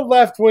 I knew the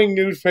left-wing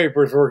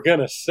newspapers were going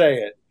to say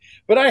it.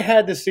 But I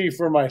had to see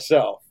for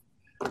myself.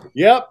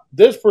 Yep,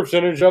 this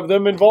percentage of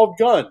them involved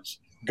guns.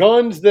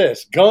 Guns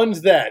this,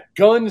 guns that,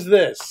 guns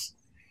this.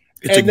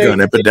 It's a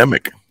gun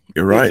epidemic.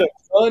 You're right.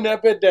 It's a gun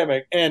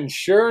epidemic. And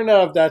sure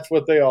enough, that's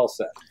what they all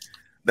said.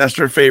 That's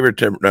their favorite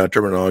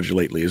terminology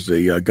lately is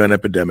the gun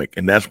epidemic.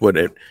 And that's what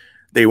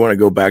they want to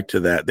go back to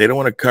that. They don't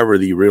want to cover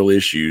the real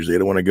issues. They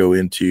don't want to go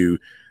into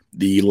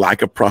the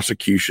lack of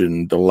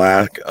prosecution, the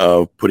lack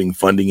of putting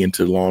funding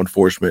into law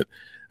enforcement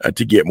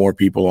to get more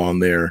people on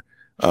there.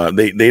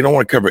 They don't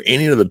want to cover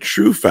any of the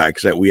true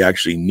facts that we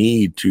actually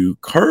need to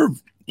curb,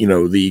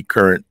 the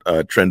current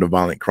trend of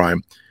violent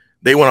crime.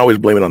 They want to always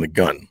blame it on the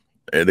gun.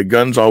 The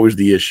gun's always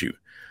the issue.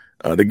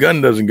 The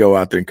gun doesn't go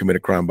out there and commit a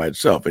crime by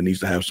itself. It needs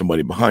to have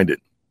somebody behind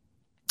it.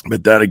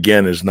 But that,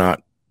 again, is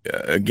not,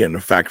 a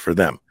fact for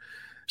them.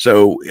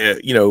 So,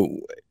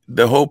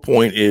 the whole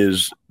point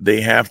is they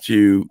have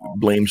to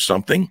blame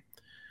something.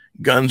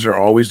 Guns are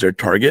always their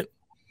target,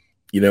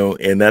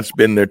 and that's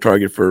been their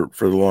target for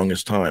the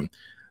longest time.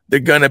 The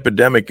gun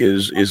epidemic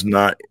is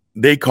not,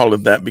 they call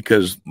it that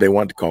because they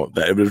want to call it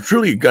that. If it was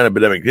truly a gun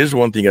epidemic, here's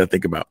one thing you got to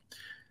think about.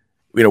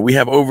 We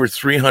have over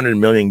 300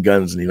 million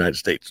guns in the United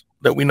States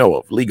that we know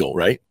of, legal,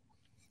 right?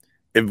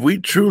 If we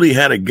truly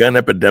had a gun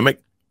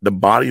epidemic, the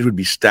bodies would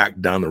be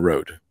stacked down the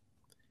road.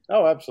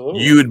 Oh,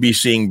 absolutely. You would be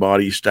seeing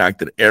bodies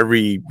stacked at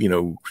every,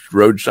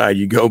 roadside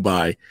you go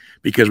by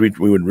because we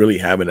would really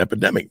have an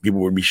epidemic.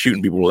 People would be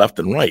shooting people left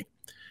and right.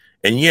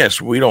 And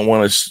yes, we don't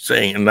want to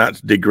say, and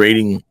not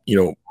degrading,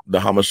 the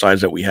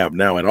homicides that we have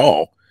now at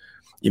all.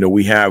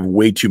 We have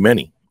way too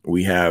many.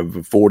 We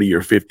have 40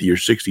 or 50 or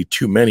 60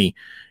 too many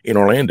in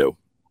Orlando,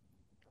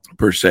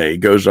 per se. It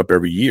goes up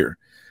every year.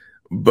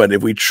 But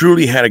if we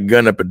truly had a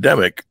gun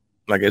epidemic,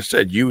 like I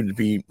said, there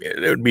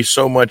would be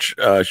so much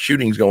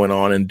shootings going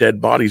on and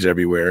dead bodies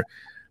everywhere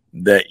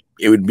that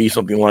it would be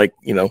something like,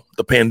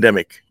 the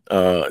pandemic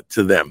to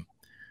them.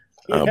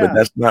 Yeah. But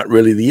that's not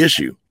really the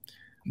issue.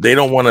 They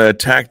don't want to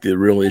attack the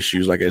real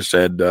issues. Like I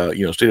said,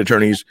 state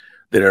attorneys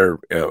that are,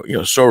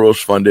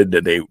 Soros funded,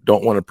 that they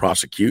don't want to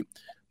prosecute,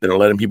 that are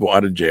letting people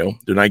out of jail.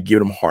 They're not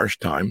giving them harsh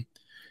time.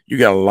 You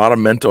got a lot of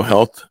mental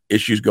health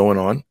issues going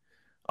on.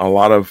 A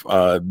lot of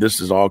this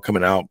is all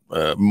coming out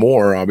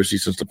more, obviously,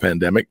 since the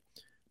pandemic.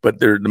 But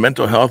the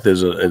mental health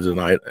is an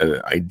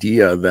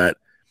idea that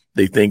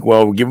they think,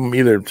 well, we'll give them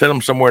send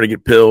them somewhere to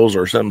get pills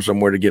or send them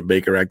somewhere to get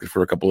Baker acted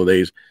for a couple of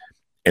days,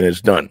 and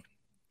it's done.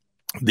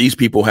 These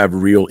people have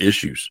real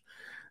issues,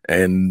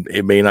 and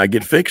it may not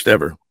get fixed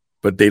ever,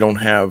 but they don't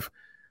have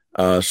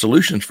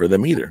solutions for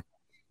them either.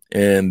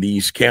 And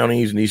these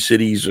counties and these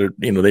cities are,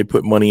 they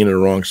put money in the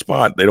wrong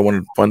spot. They don't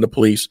want to fund the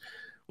police.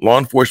 Law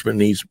enforcement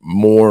needs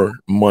more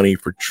money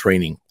for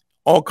training,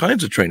 all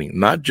kinds of training,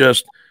 not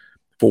just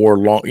for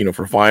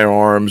for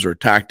firearms or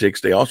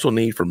tactics. They also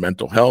need for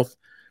mental health.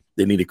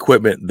 They need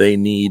equipment. They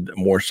need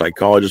more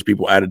psychologists,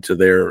 people added to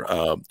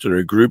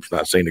their groups.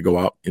 Not saying to go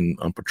out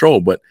on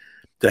patrol, but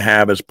to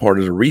have as part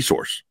of a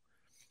resource.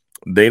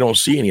 They don't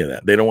see any of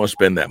that. They don't want to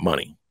spend that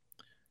money.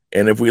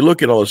 And if we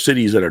look at all the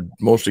cities that are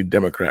mostly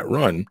Democrat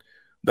run,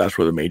 that's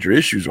where the major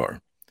issues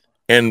are.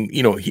 And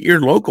here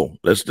local,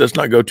 let's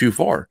not go too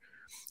far.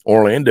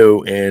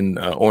 Orlando and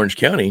Orange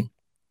County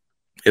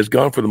has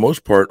gone for the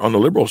most part on the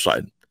liberal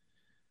side.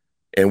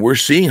 And we're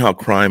seeing how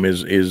crime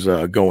is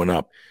going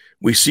up.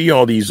 We see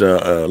all these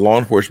law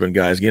enforcement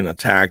guys getting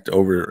attacked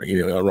over,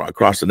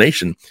 across the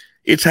nation.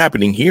 It's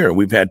happening here.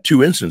 We've had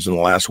 2 incidents in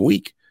the last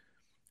week.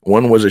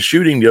 One was a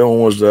shooting. The other one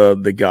was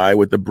the guy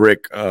with the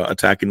brick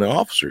attacking the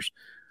officers.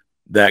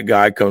 That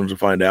guy comes to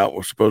find out,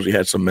 well, supposedly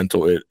had some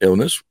mental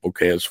illness.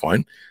 Okay, that's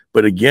fine.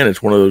 But again,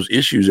 it's one of those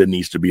issues that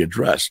needs to be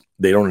addressed.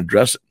 They don't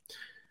address it.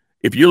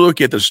 If you look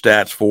at the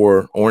stats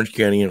for Orange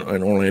County and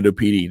Orlando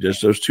PD,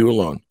 just those 2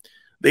 alone,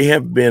 they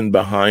have been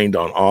behind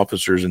on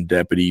officers and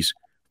deputies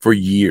for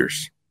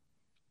years.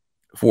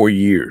 For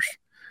years.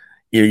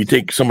 You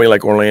take somebody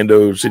like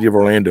Orlando, City of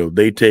Orlando,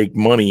 they take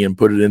money and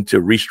put it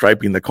into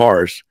restriping the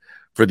cars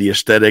for the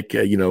aesthetic,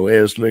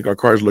 let's make our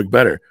cars look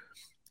better.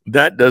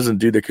 That doesn't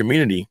do the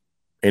community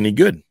any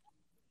good.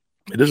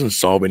 It doesn't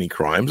solve any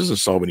crimes, doesn't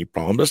solve any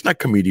problems. That's not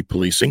community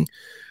policing.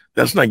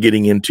 That's not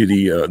getting into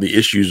the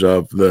issues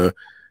of the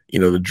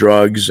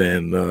drugs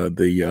and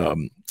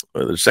the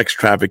sex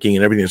trafficking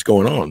and everything that's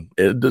going on.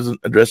 It doesn't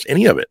address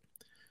any of it.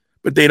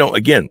 But they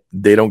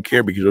don't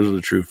care because those are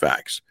the true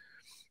facts.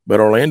 But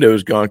Orlando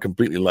has gone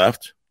completely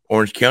left.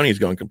 Orange County has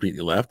gone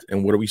completely left.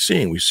 And what are we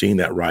seeing? We're seeing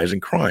that rise in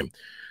crime.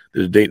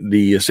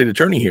 The state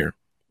attorney here,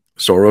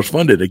 Soros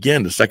funded,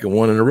 again, the second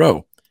one in a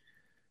row.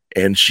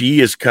 And she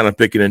is kind of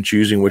picking and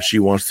choosing what she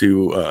wants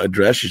to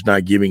address. She's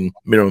not giving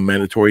minimum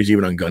mandatories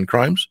even on gun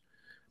crimes.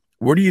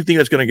 Where do you think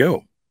that's going to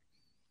go?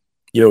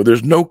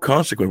 There's no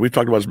consequence. We've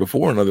talked about this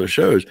before in other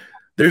shows.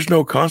 There's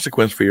no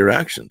consequence for your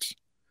actions.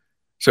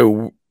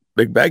 So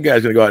the bad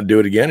guy's going to go out and do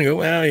it again and go,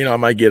 well, I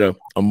might get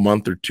a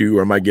month or 2,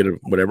 or I might get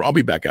whatever. I'll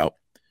be back out.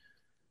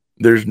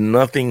 There's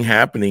nothing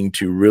happening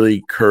to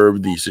really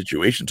curb the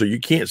situation. So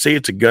you can't say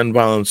it's a gun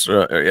violence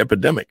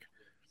epidemic.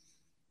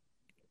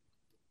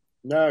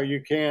 No,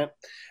 you can't.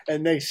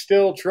 And they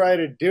still try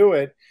to do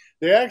it.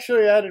 They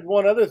actually added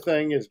one other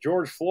thing, is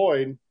George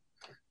Floyd.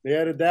 They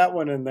added that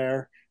one in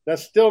there.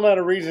 That's still not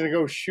a reason to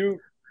go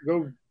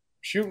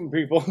shooting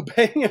people and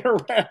banging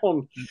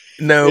around.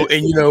 No,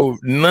 and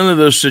none of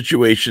those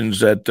situations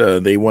that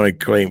they want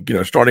to claim,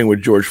 starting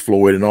with George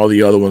Floyd and all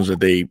the other ones that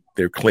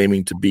they're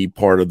claiming to be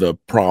part of the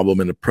problem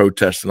and the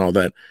protest and all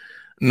that,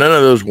 none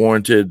of those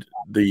warranted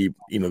the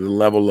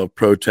level of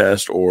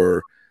protest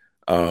or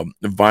the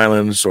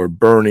violence or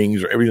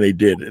burnings or everything they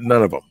did.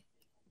 None of them,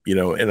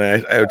 and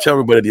I would tell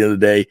everybody at the end of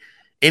the day,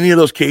 any of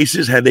those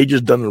cases, had they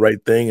just done the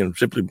right thing and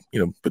simply,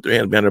 put their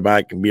hands behind their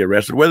back and be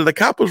arrested, whether the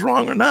cop was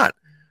wrong or not.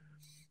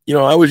 I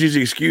always use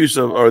the excuse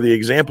or the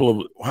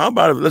example of, how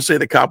about if, let's say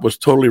the cop was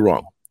totally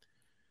wrong,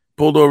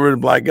 pulled over the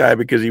black guy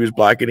because he was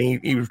black and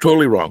he was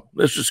totally wrong.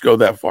 Let's just go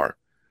that far.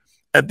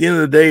 At the end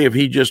of the day, if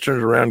he just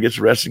turns around, gets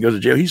arrested and goes to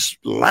jail, he's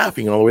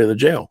laughing all the way to the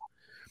jail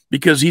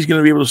because he's going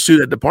to be able to sue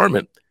that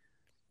department,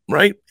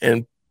 right?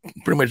 And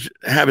pretty much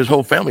have his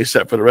whole family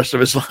set for the rest of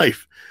his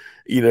life.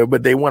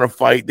 But they want to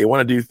fight. They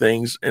want to do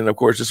things. And of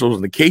course, this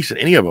wasn't the case in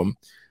any of them,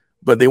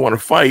 but they want to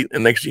fight.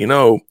 And next thing you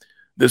know,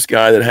 this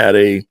guy that had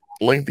a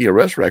lengthy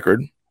arrest record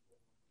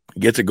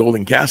gets a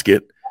golden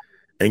casket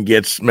and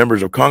gets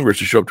members of Congress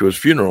to show up to his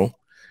funeral.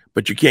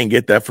 But you can't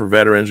get that for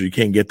veterans, or you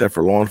can't get that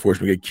for law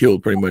enforcement. Get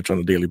killed pretty much on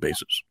a daily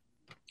basis.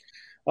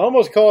 I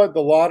almost call it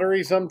the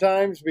lottery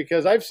sometimes,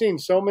 because I've seen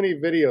so many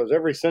videos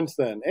ever since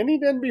then, and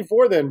even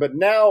before then, but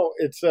now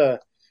it's a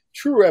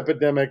true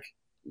epidemic,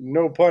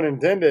 no pun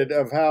intended,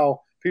 of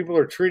how people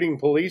are treating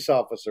police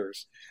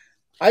officers.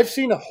 I've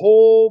seen a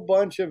whole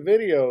bunch of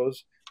videos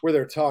where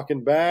they're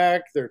talking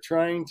back, they're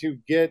trying to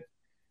get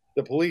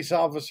the police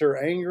officer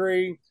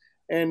angry,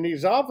 and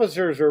these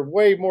officers are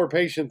way more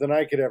patient than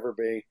I could ever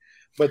be,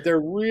 but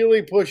they're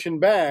really pushing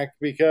back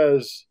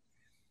because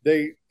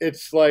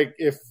it's like,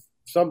 if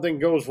something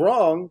goes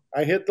wrong,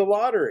 I hit the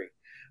lottery.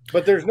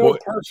 But there's no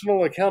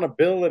personal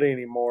accountability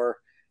anymore.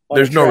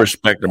 There's no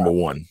respect, number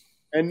one.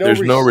 And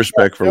there's no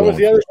respect for law enforcement.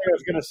 That was the other thing I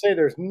was going to say.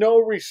 There's no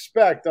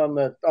respect on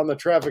the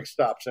traffic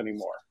stops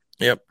anymore.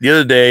 Yep. The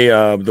other day,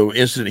 the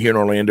incident here in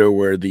Orlando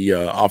where the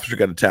officer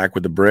got attacked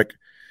with a brick.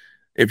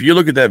 If you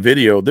look at that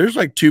video, there's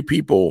like 2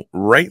 people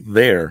right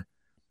there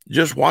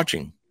just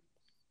watching.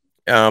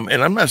 And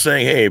I'm not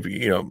saying, hey,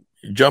 if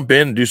jump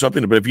in and do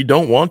something, but if you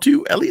don't want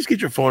to, at least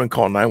get your phone and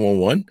call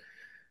 911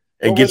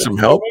 and get some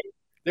help.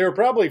 They were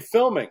probably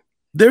filming.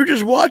 They were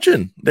just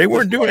watching. They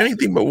weren't doing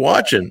anything but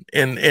watching.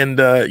 And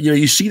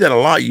you see that a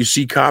lot. You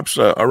see cops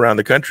around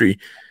the country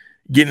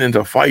getting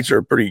into fights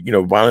or pretty,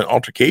 violent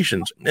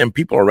altercations, and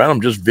people around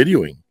them just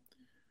videoing,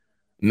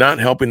 not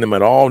helping them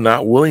at all,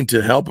 not willing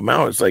to help them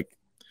out. It's like,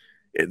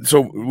 so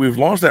we've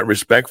lost that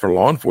respect for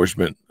law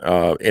enforcement.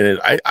 And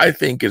I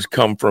think has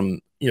come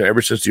from,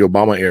 ever since the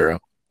Obama era,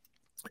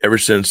 ever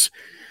since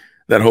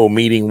that whole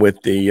meeting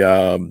with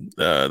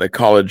the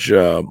college,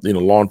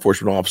 law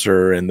enforcement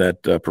officer and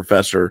that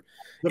professor.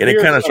 And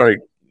it kind of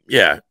started,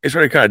 it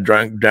started kind of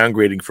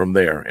downgrading from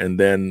there. And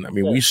then,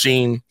 we've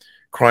seen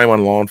crime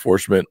on law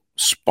enforcement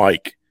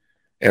spike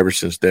ever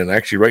since then.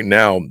 Actually, right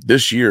now,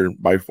 this year,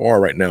 by far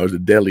right now, is the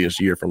deadliest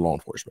year for law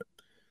enforcement.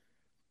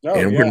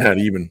 We're not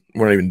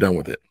even done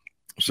with it.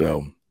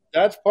 So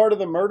That's part of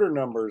the murder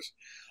numbers.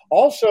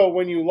 Also,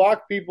 when you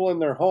lock people in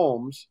their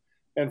homes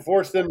and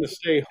force them to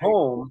stay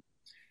home,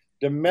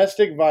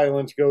 domestic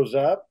violence goes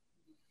up,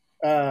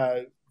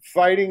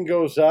 fighting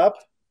goes up,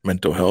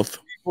 mental health.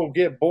 People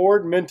get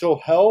bored, mental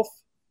health.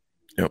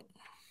 Yep.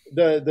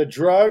 The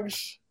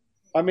drugs.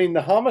 I mean,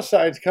 the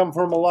homicides come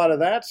from a lot of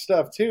that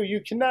stuff too.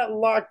 You cannot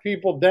lock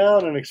people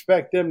down and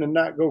expect them to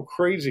not go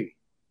crazy.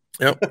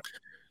 Yep.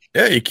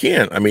 Yeah, you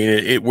can't. I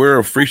mean, we're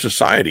a free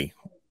society.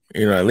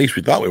 At least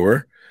we thought we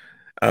were.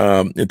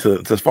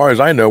 As far as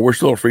I know, we're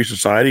still a free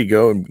society.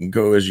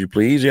 Go as you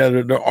please. Yeah,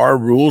 there are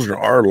rules, there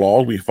are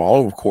laws we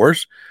follow, of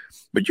course,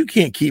 but you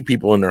can't keep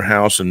people in their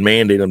house and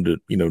mandate them to,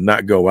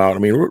 not go out. I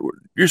mean,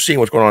 you're seeing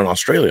what's going on in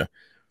Australia.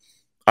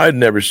 I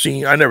never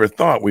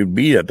thought we'd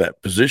be at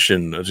that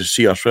position to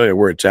see Australia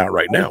where it's at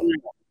right now.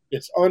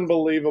 It's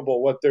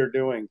unbelievable what they're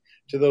doing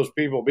to those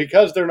people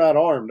because they're not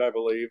armed, I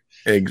believe.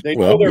 They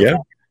know their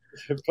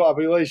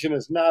population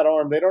is not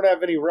armed. They don't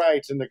have any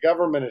rights, and the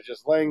government is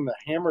just laying the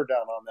hammer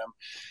down on them.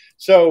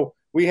 So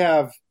we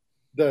have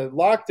the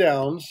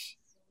lockdowns,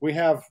 we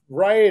have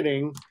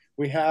rioting,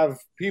 we have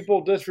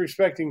people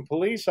disrespecting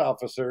police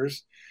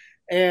officers,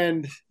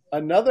 and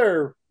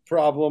another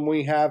problem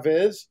we have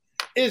is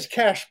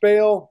cash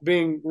bail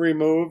being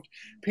removed,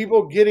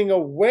 people getting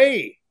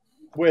away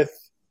with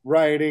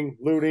rioting,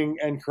 looting,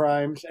 and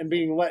crimes and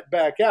being let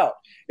back out.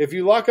 If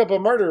you lock up a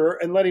murderer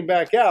and let him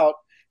back out,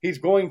 he's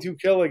going to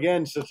kill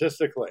again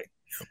statistically.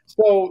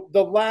 So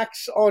the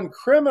lax on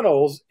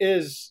criminals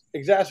is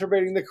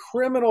exacerbating the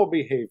criminal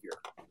behavior.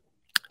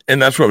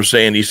 And that's what I'm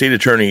saying. These state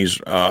attorneys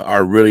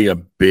are really a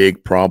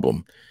big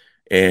problem.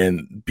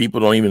 And people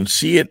don't even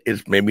see it.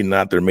 It's maybe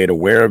not they're made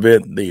aware of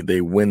it.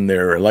 They win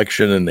their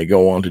election and they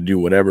go on to do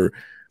whatever.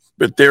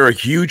 But they're a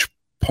huge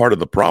part of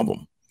the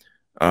problem.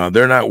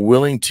 They're not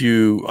willing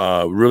to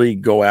really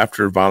go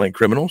after violent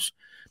criminals.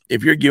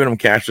 If you're giving them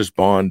cashless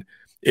bond,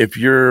 if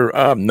you're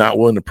not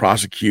willing to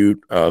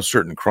prosecute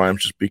certain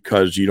crimes just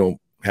because you don't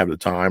have the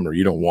time or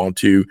you don't want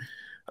to,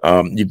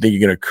 you think you're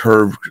going to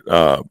curb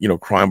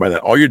crime by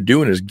that. All you're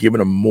doing is giving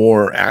them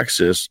more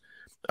access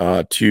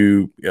or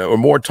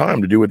more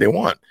time to do what they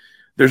want.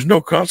 There's no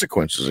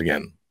consequences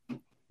again.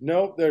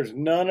 Nope, there's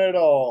none at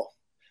all.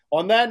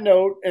 On that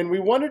note, and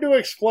we wanted to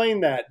explain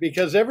that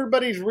because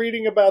everybody's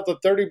reading about the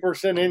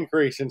 30%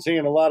 increase and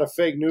seeing a lot of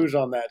fake news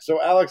on that.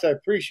 So, Alex, I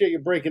appreciate you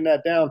breaking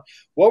that down.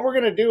 What we're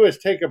going to do is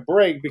take a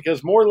break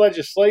because more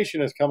legislation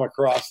has come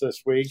across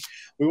this week.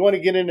 We want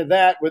to get into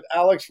that with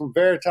Alex from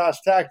Veritas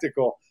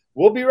Tactical.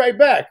 We'll be right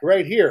back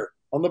right here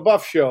on The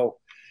Buff Show.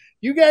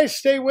 You guys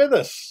stay with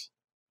us.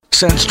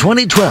 Since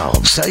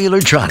 2012,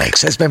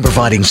 Cellulartronics has been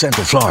providing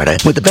Central Florida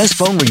with the best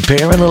phone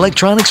repair and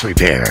electronics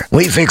repair.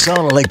 We fix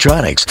all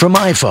electronics from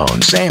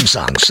iPhone,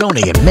 Samsung,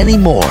 Sony, and many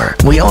more.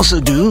 We also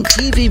do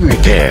TV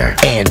repair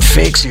and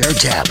fix your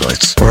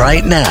tablets.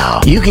 Right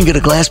now, you can get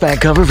a glass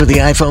back cover for the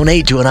iPhone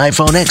 8 to an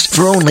iPhone X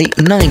for only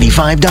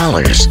 $95.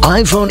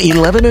 iPhone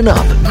 11 and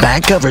up,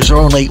 back covers are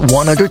only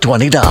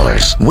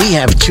 $120. We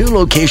have 2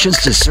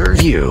 locations to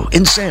serve you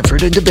in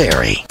Sanford and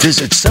DeBary.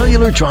 Visit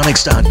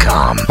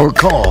Cellulartronics.com or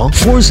call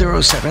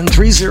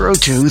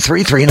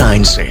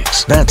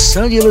 407-302-3396. That's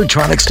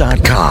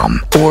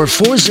Cellulartronics.com or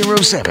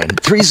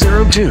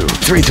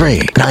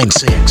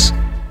 407-302-3396.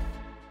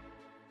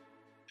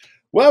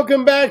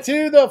 Welcome back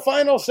to the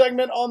final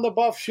segment on The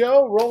Buff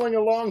Show. Rolling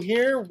along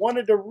here.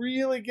 Wanted to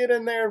really get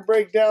in there and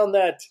break down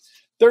that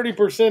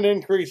 30%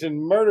 increase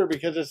in murder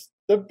because it's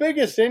the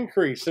biggest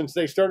increase since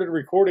they started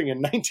recording in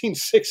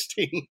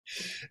 1960.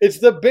 It's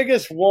the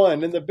biggest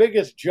one and the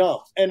biggest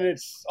jump. And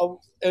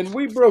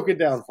we broke it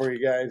down for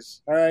you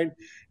guys. All right.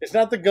 It's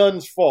not the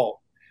gun's fault.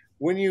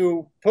 When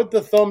you put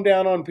the thumb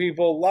down on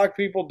people, lock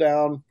people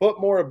down, put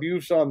more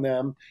abuse on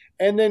them,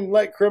 and then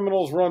let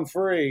criminals run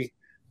free,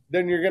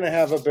 then you're going to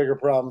have a bigger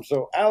problem.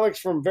 So Alex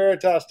from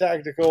Veritas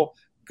Tactical,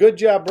 good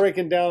job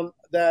breaking down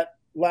that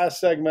last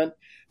segment.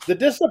 The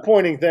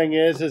disappointing thing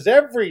is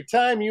every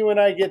time you and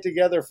I get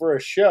together for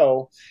a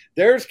show,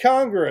 there's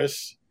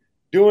Congress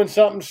doing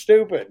something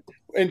stupid.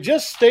 And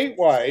just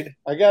statewide,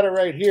 I got it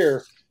right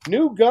here,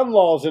 new gun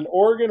laws in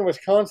Oregon,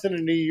 Wisconsin,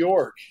 and New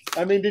York.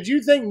 I mean, did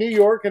you think New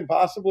York can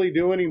possibly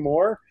do any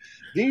more?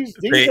 These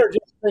are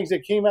just things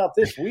that came out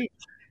this week.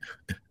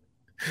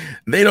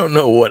 They don't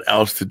know what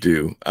else to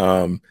do.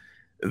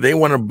 They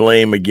want to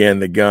blame, again,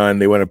 the gun.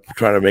 They want to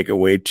try to make a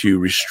way to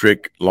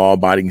restrict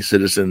law-abiding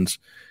citizens.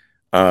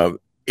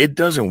 It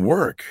doesn't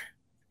work.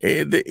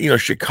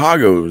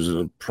 Chicago is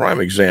a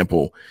prime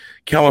example.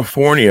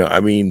 California, I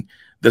mean,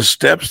 the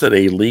steps that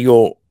a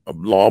legal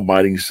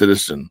law-abiding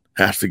citizen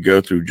has to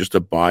go through just to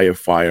buy a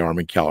firearm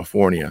in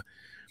California,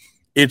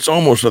 it's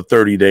almost a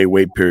 30-day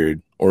wait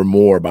period or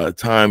more by the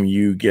time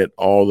you get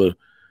all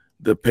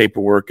the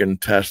paperwork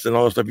and tests and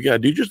all the stuff you got to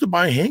do just to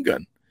buy a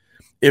handgun.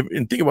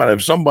 And think about it,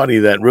 if somebody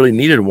that really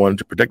needed one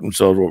to protect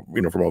themselves,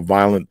 from a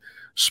violent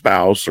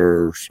spouse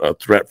or a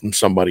threat from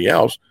somebody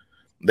else,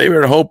 they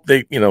would hope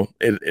they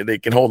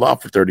can hold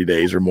off for 30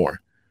 days or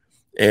more.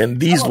 And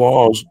these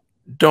laws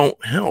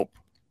don't help.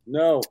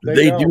 No,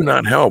 they do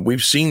not help.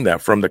 We've seen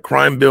that from the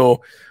crime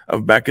bill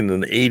of back in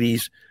the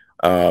 80s,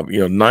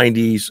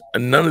 90s,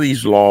 and none of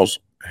these laws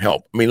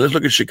help. I mean, let's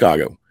look at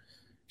Chicago.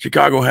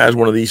 Chicago has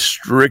one of the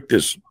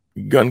strictest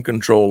gun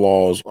control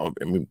laws. I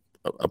mean,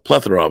 a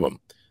plethora of them.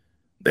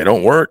 They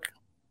don't work.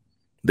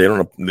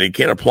 They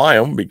can't apply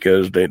them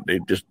because they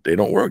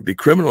don't work. The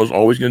criminal is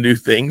always going to do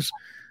things,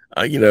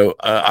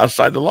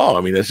 outside the law.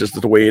 I mean, that's just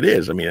the way it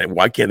is. I mean,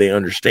 why can't they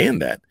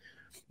understand that?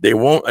 They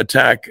won't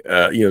attack,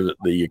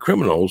 the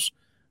criminals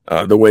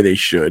the way they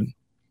should.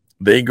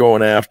 They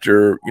going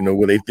after,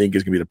 what they think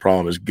is going to be the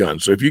problem is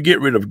guns. So if you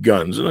get rid of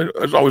guns, and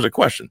there's always a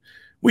question,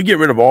 we get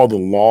rid of all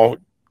the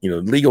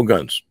legal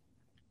guns.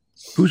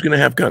 Who's going to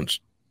have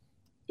guns?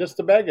 Just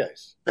the bad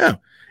guys. Yeah.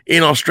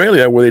 In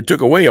Australia, where they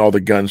took away all the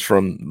guns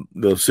from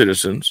the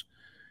citizens,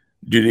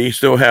 do they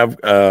still have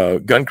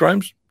gun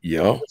crimes?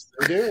 Yeah. Yes,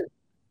 they do.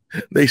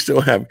 They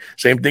still have.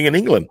 Same thing in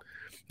England.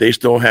 They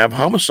still have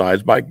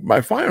homicides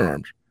by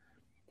firearms,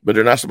 but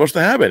they're not supposed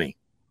to have any.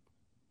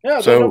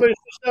 Yeah, so nobody's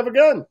supposed to have a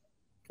gun.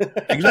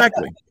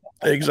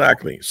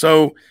 Exactly.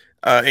 So,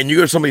 and you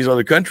go to some of these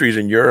other countries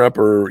in Europe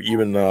or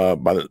even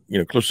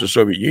close to the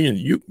Soviet Union,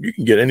 you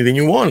can get anything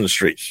you want in the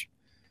streets.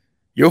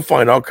 You'll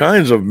find all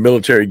kinds of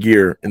military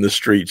gear in the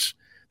streets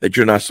that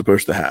you're not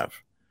supposed to have.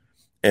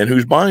 And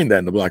who's buying that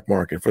in the black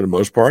market? For the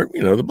most part,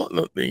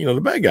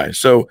 the bad guys.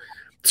 So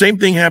same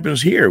thing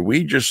happens here.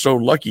 We just so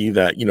lucky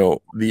that,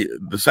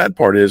 the sad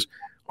part is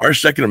our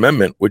Second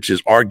Amendment, which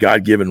is our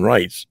God-given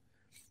rights,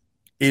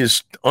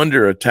 is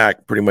under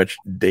attack pretty much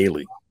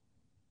daily.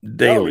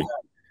 If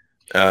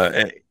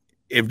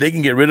they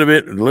can get rid of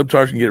it, the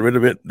libtards can get rid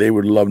of it, they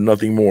would love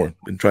nothing more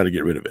than try to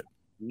get rid of it.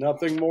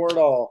 Nothing more at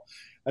all.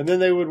 And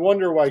then they would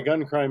wonder why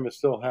gun crime is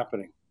still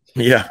happening.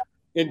 Yeah.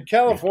 In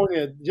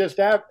California,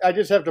 I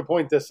just have to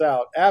point this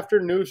out. After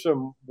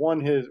Newsom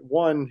won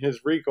his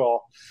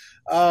recall,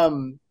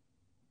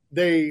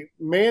 they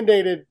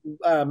mandated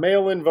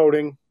mail-in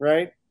voting,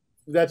 right?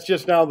 That's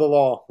just now the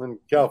law in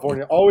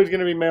California. Always going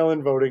to be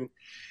mail-in voting.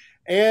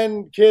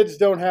 And kids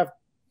don't have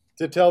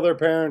to tell their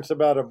parents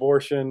about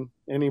abortion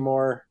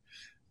anymore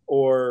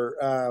or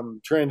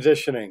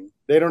transitioning.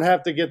 They don't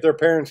have to get their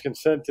parents'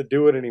 consent to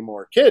do it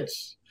anymore.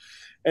 Kids.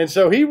 And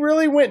so he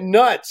really went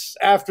nuts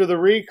after the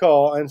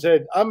recall and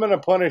said, I'm going to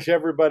punish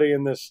everybody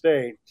in this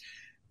state.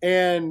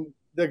 And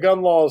the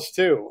gun laws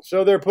too.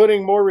 So they're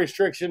putting more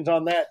restrictions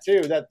on that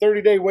too. That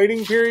 30-day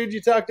waiting period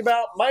you talked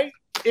about might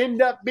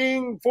end up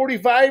being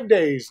 45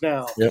 days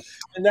now. Yep.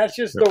 And that's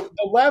just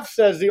the left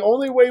says the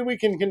only way we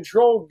can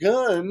control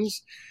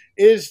guns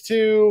is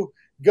to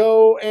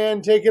go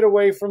and take it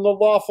away from the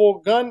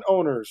lawful gun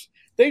owners.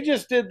 They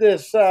just did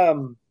this. Let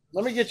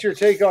me get your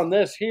take on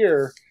this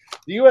here.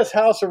 The U.S.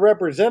 House of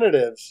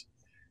Representatives,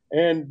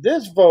 and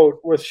this vote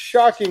was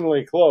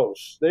shockingly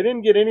close. They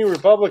didn't get any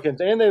Republicans,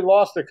 and they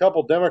lost a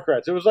couple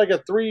Democrats. It was like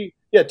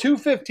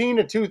 215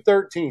 to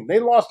 213. They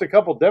lost a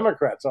couple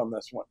Democrats on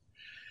this one.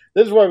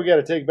 This is why we got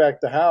to take back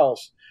the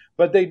House.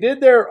 But they did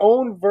their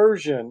own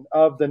version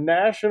of the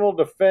National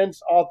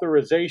Defense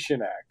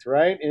Authorization Act,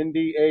 right?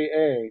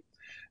 NDAA.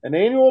 An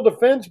annual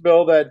defense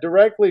bill that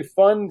directly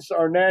funds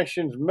our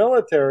nation's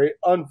military.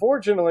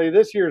 Unfortunately,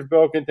 this year's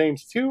bill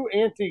contains 2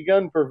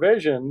 anti-gun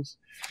provisions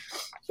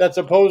that's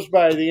opposed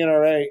by the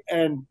NRA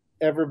and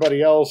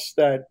everybody else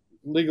that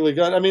legally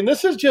gun. I mean,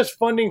 this is just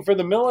funding for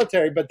the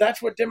military, but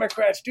that's what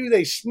Democrats do.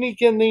 They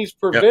sneak in these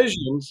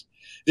provisions.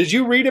 Yep. Did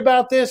you read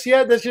about this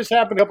yet? This just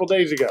happened a couple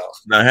days ago.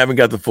 I haven't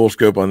got the full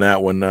scope on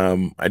that one.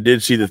 I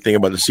did see the thing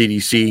about the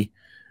CDC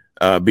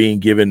being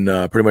given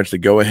pretty much the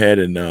go-ahead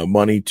and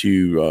money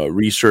to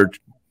research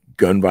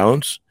gun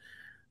violence,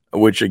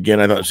 which, again,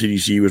 I thought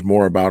CDC was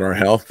more about our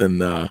health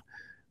and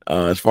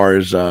as far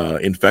as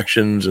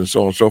infections and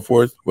so on and so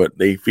forth. But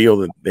they feel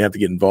that they have to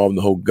get involved in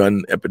the whole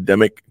gun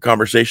epidemic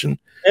conversation.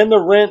 And the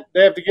rent.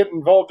 They have to get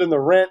involved in the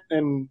rent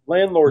and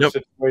landlord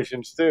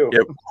situations, too.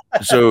 Yep.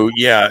 So,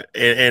 yeah,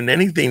 and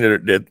anything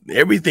that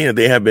everything that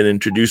they have been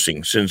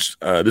introducing since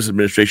this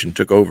administration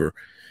took over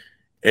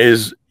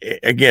is,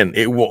 again,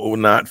 it will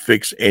not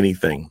fix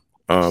anything.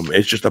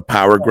 It's just a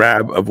power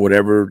grab of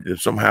whatever,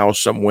 somehow,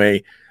 some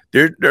way.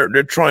 They're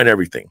trying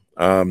everything.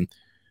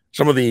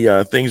 Some of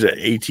the things that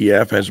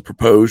ATF has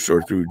proposed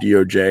or through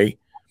DOJ,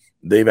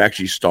 they've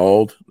actually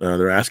stalled.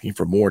 They're asking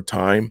for more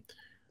time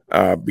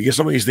because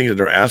some of these things that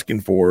they're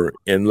asking for,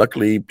 and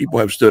luckily people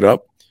have stood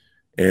up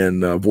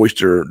and voiced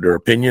their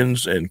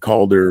opinions and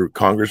called their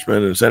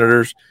congressmen and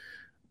senators.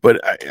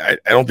 But I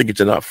don't think it's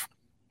enough.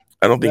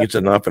 I don't think it's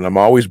enough. And I'm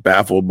always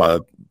baffled by,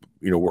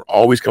 we're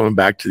always coming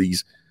back to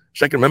these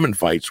Second Amendment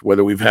fights,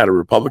 whether we've had a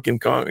Republican,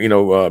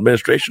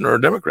 administration or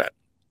a Democrat.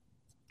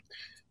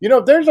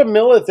 If there's a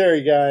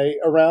military guy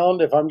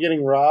around, if I'm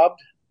getting robbed,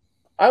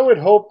 I would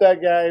hope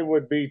that guy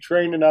would be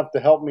trained enough to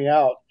help me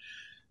out.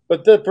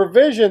 But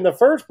the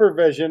first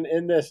provision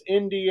in this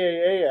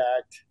NDAA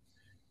Act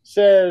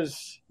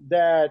says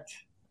that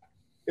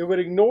It would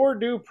ignore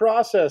due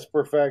process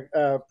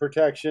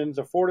protections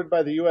afforded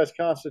by the U.S.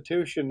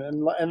 Constitution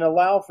and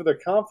allow for the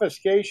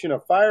confiscation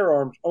of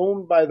firearms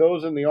owned by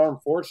those in the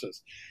armed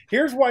forces.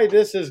 Here's why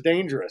this is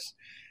dangerous.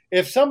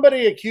 If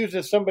somebody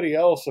accuses somebody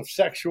else of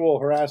sexual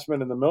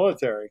harassment in the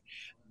military,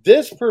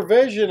 this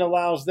provision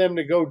allows them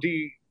to go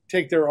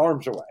take their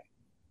arms away,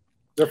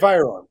 their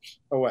firearms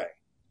away.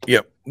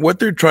 Yeah, what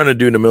they're trying to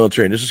do in the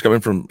military, and this is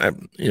coming from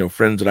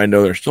friends that I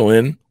know that are still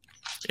in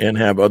and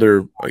have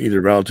other either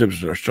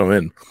relatives that are still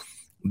in,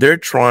 they're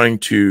trying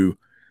to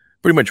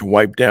pretty much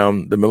wipe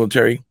down the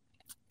military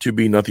to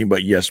be nothing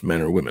but yes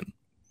men or women.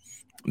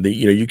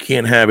 You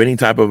can't have any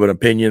type of an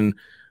opinion,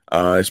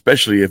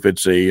 especially if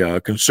it's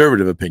a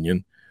conservative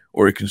opinion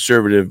or a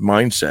conservative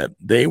mindset.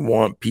 They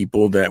want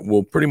people that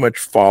will pretty much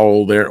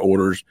follow their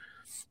orders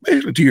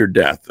basically to your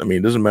death. I mean,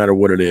 it doesn't matter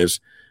what it is.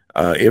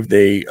 If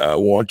they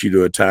want you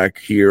to attack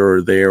here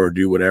or there or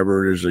do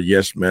whatever, there's a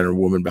yes man or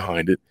woman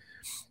behind it.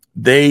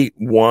 They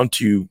want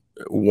to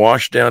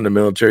wash down the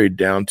military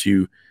down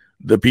to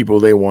the people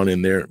they want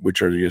in there,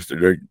 which are just,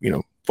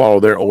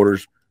 follow their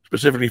orders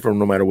specifically from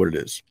no matter what it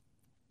is.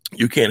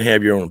 You can't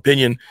have your own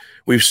opinion.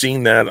 We've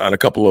seen that on a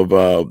couple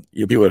of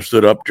people that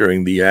stood up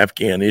during the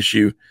Afghan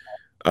issue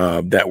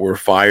that were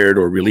fired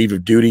or relieved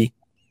of duty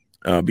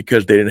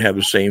because they didn't have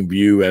the same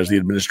view as the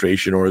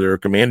administration or their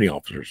commanding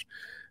officers.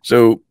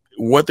 So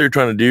what they're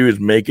trying to do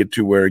is make it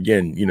to where,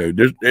 again,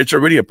 it's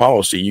already a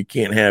policy. You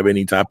can't have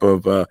any type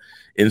of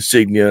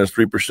insignias,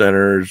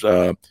 3%ers,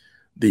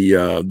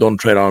 the don't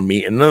tread on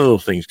me, and none of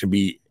those things can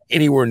be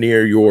anywhere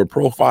near your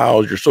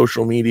profiles, your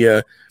social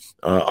media,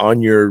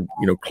 on your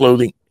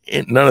clothing,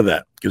 none of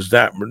that, because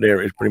that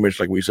there is pretty much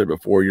like we said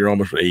before, you're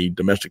almost a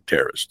domestic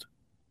terrorist.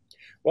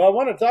 Well, I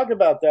want to talk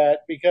about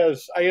that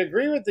because I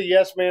agree with the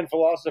yes man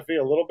philosophy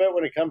a little bit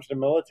when it comes to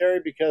military,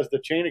 because the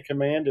chain of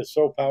command is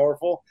so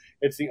powerful.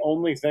 It's the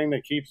only thing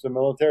that keeps the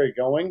military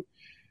going.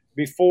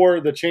 Before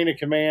the chain of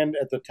command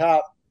at the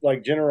top,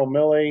 like General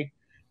Milley,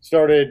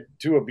 started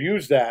to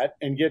abuse that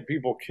and get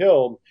people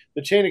killed,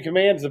 the chain of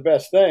command is the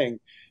best thing.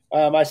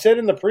 I said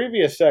in the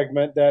previous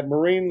segment that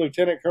Marine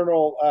Lieutenant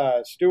Colonel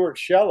Stuart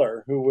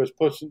Scheller, who was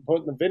putting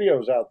the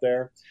videos out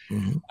there,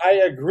 mm-hmm. I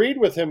agreed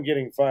with him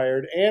getting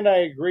fired, and I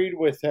agreed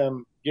with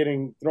him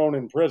getting thrown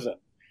in prison.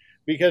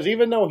 Because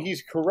even though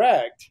he's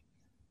correct,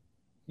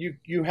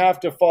 you have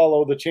to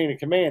follow the chain of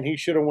command. He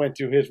should have went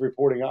to his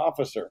reporting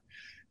officer.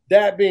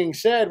 That being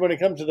said, when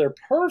it comes to their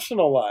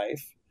personal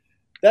life,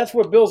 that's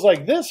what bills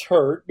like this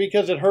hurt,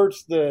 because it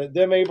hurts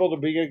them able to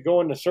be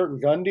going to certain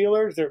gun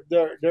dealers.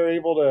 They're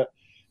able to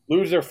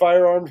lose their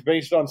firearms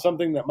based on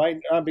something that might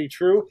not be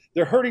true.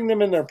 They're hurting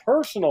them in their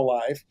personal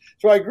life.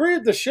 So I agree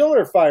with the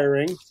Schiller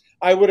firing.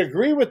 I would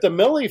agree with the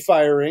Milley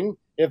firing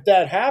if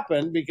that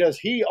happened, because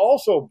he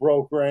also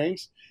broke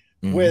ranks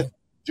mm-hmm. with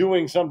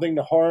doing something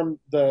to harm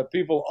the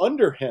people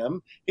under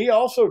him. He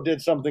also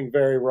did something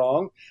very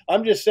wrong.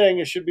 I'm just saying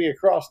it should be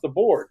across the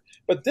board.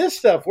 But this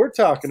stuff we're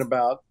talking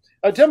about,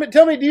 tell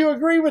me, do you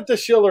agree with the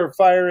Schiller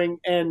firing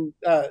and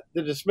the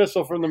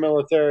dismissal from the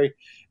military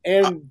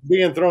and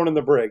being thrown in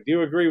the brig? Do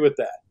you agree with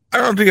that? I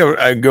don't think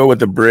I go with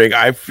the brig.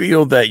 I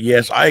feel that,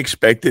 yes, I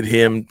expected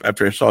him,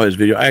 after I saw his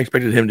video, I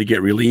expected him to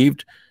get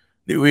relieved.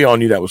 We all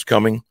knew that was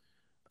coming.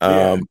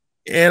 Yeah.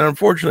 And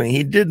unfortunately,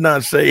 he did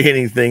not say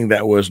anything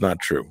that was not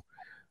true.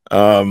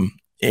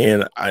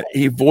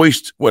 He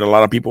voiced what a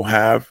lot of people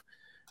have.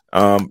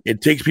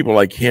 It takes people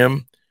like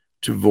him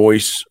to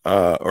voice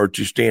or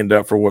to stand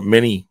up for what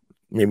many,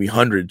 maybe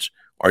hundreds,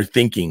 are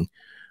thinking,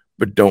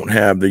 but don't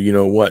have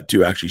the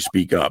to actually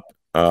speak up.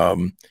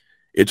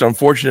 It's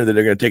unfortunate that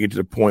they're going to take it to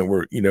the point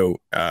where,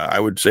 I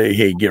would say,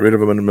 hey, get rid of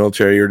them in the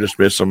military or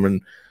dismiss them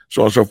and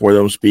so on and so forth. They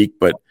don't speak.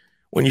 But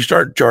when you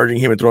start charging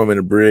him and throw him in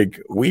a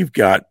brig, we've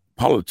got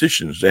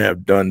politicians that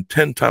have done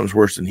 10 times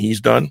worse than he's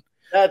done.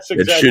 That's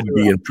exactly that should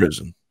right. be in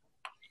prison.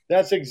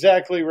 That's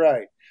exactly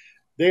right.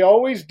 They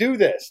always do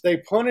this. They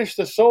punish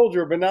the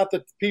soldier, but not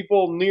the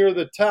people near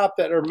the top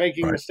that are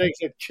making right. mistakes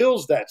that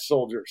kills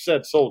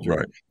said soldier.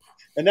 Right.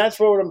 And that's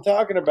what I'm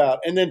talking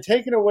about. And then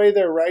taking away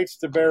their rights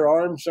to bear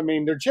arms. I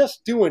mean, they're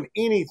just doing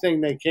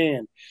anything they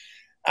can.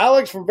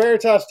 Alex from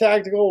Veritas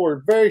Tactical,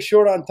 we're very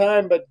short on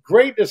time, but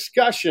great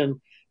discussion.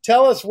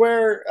 Tell us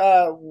where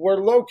we're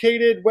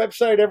located,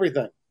 website,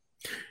 everything.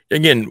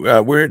 Again,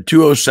 we're at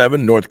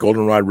 207 North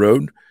Goldenrod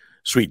Road,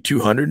 Suite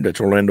 200. That's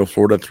Orlando,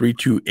 Florida,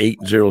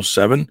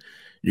 32807.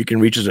 You can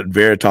reach us at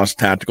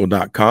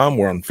veritastactical.com.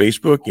 We're on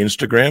Facebook,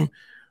 Instagram.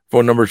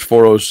 Phone number is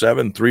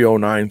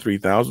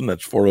 407-309-3000.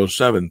 That's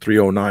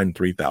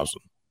 407-309-3000.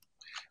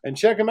 And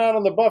check them out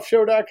on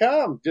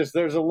thebuffshow.com.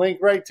 There's a link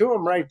right to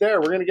them right there.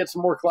 We're going to get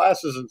some more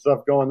classes and stuff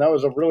going. That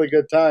was a really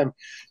good time.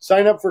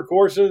 Sign up for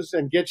courses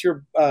and get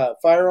your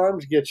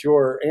firearms, get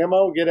your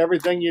ammo, get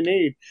everything you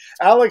need.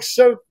 Alex,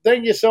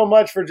 thank you so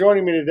much for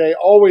joining me today.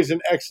 Always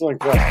an excellent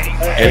question.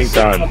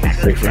 Anytime.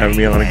 Thanks for having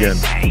me on again.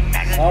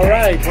 All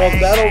right. Well,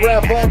 that'll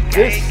wrap up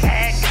this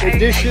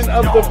edition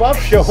of The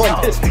Buff Show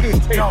on this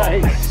Tuesday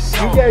night.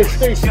 You guys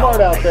stay smart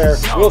out there.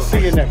 We'll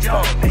see you next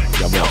time.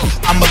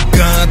 I'm a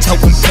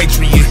gun-toting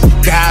patriot,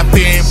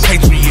 God-fearing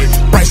patriot.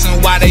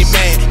 Bryson White they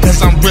mad,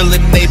 cause I'm real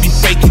and they be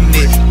faking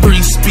it.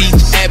 Free speech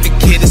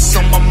advocate, it's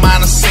on my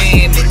mind, I'm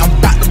saying it. I'm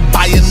about to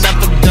buy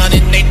another gun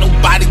and ain't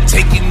nobody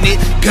taking it.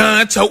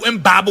 Gun toting,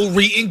 Bible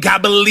reading,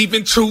 God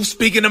believing, truth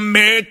speaking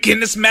American.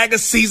 This MAGA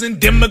season,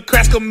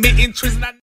 Democrats committing treason.